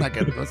right. Let's not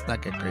get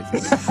crazy.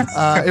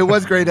 It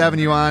was great having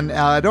you on.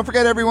 Don't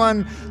forget,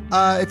 everyone,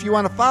 if you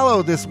want to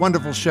follow this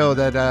wonderful show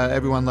that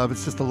everyone loves,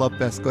 it's just a love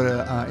fest. Go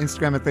to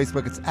Instagram and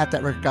Facebook. It's at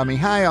That Record Got Me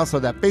High. Also,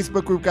 that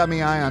Facebook group Got Me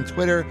High on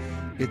Twitter.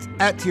 It's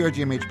at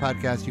TRGMH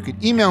Podcast. You can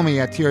email me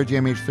at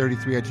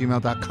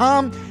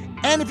trgmh33@gmail.com.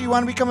 And if you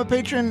want to become a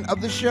patron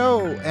of the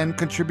show and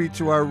contribute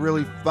to our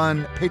really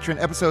fun patron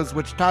episodes,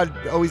 which Todd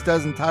always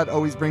does and Todd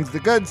always brings the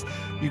goods,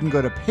 you can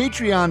go to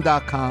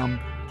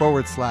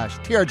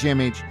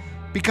patreon.com/TRGMH.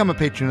 Become a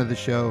patron of the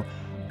show.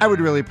 I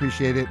would really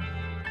appreciate it.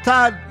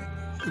 Todd,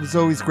 it was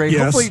always great.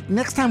 Yes. Hopefully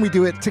next time we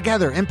do it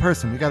together in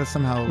person. We got to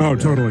somehow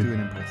totally. do it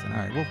in person. All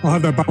right. I'll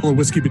have that bottle of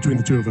whiskey between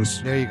the two of us.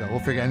 There you go.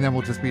 We'll figure it. And then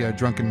we'll just be a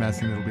drunken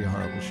mess and it'll be a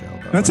horrible show.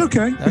 But That's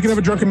okay. We can have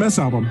a Drunken Mess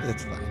album.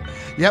 It's fine.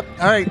 Yep.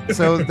 All right.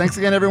 So thanks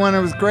again, everyone.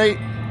 It was great.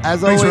 As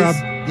Thanks, always.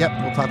 Rob. Yep.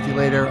 We'll talk to you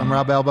later. I'm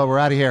Rob Alba. We're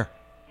out of here.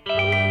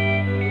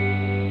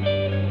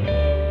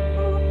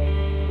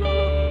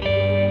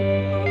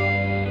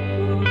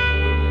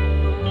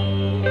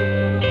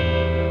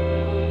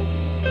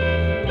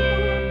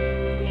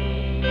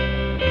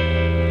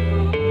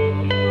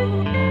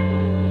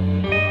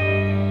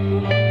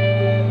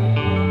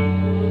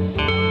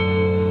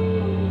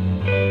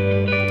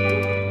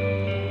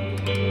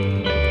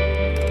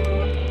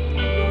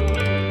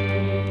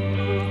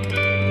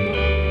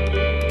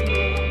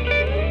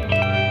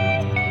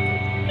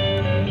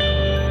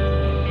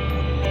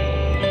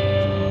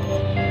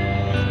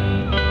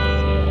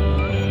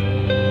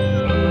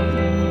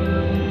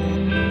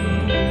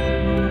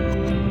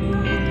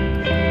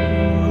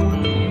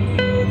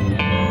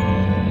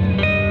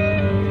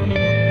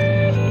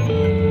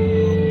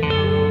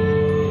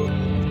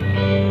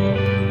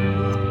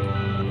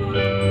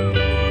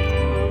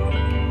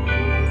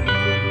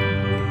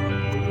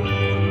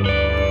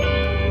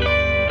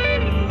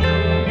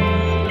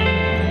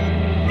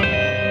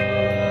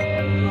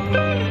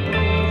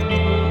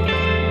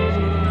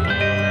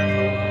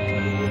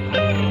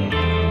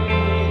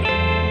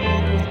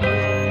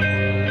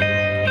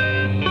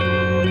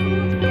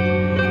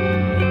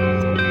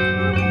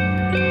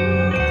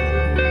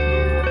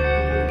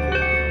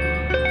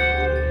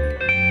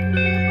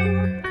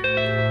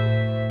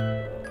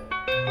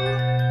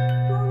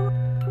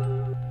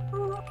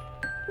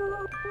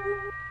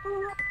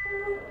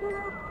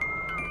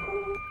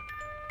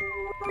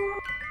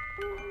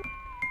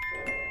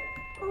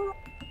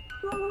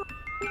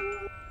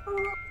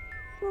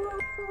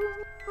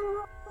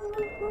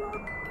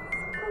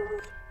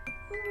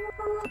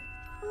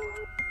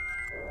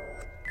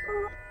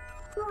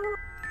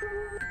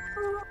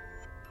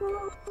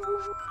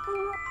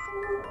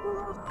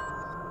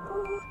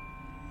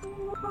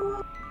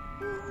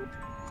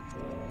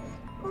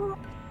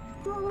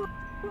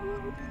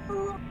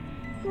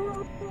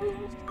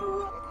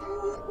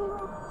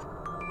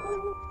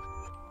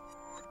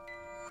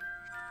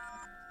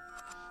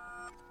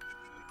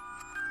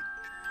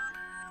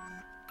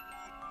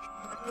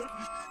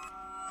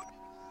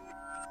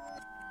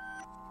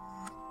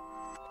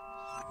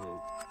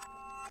 Okay.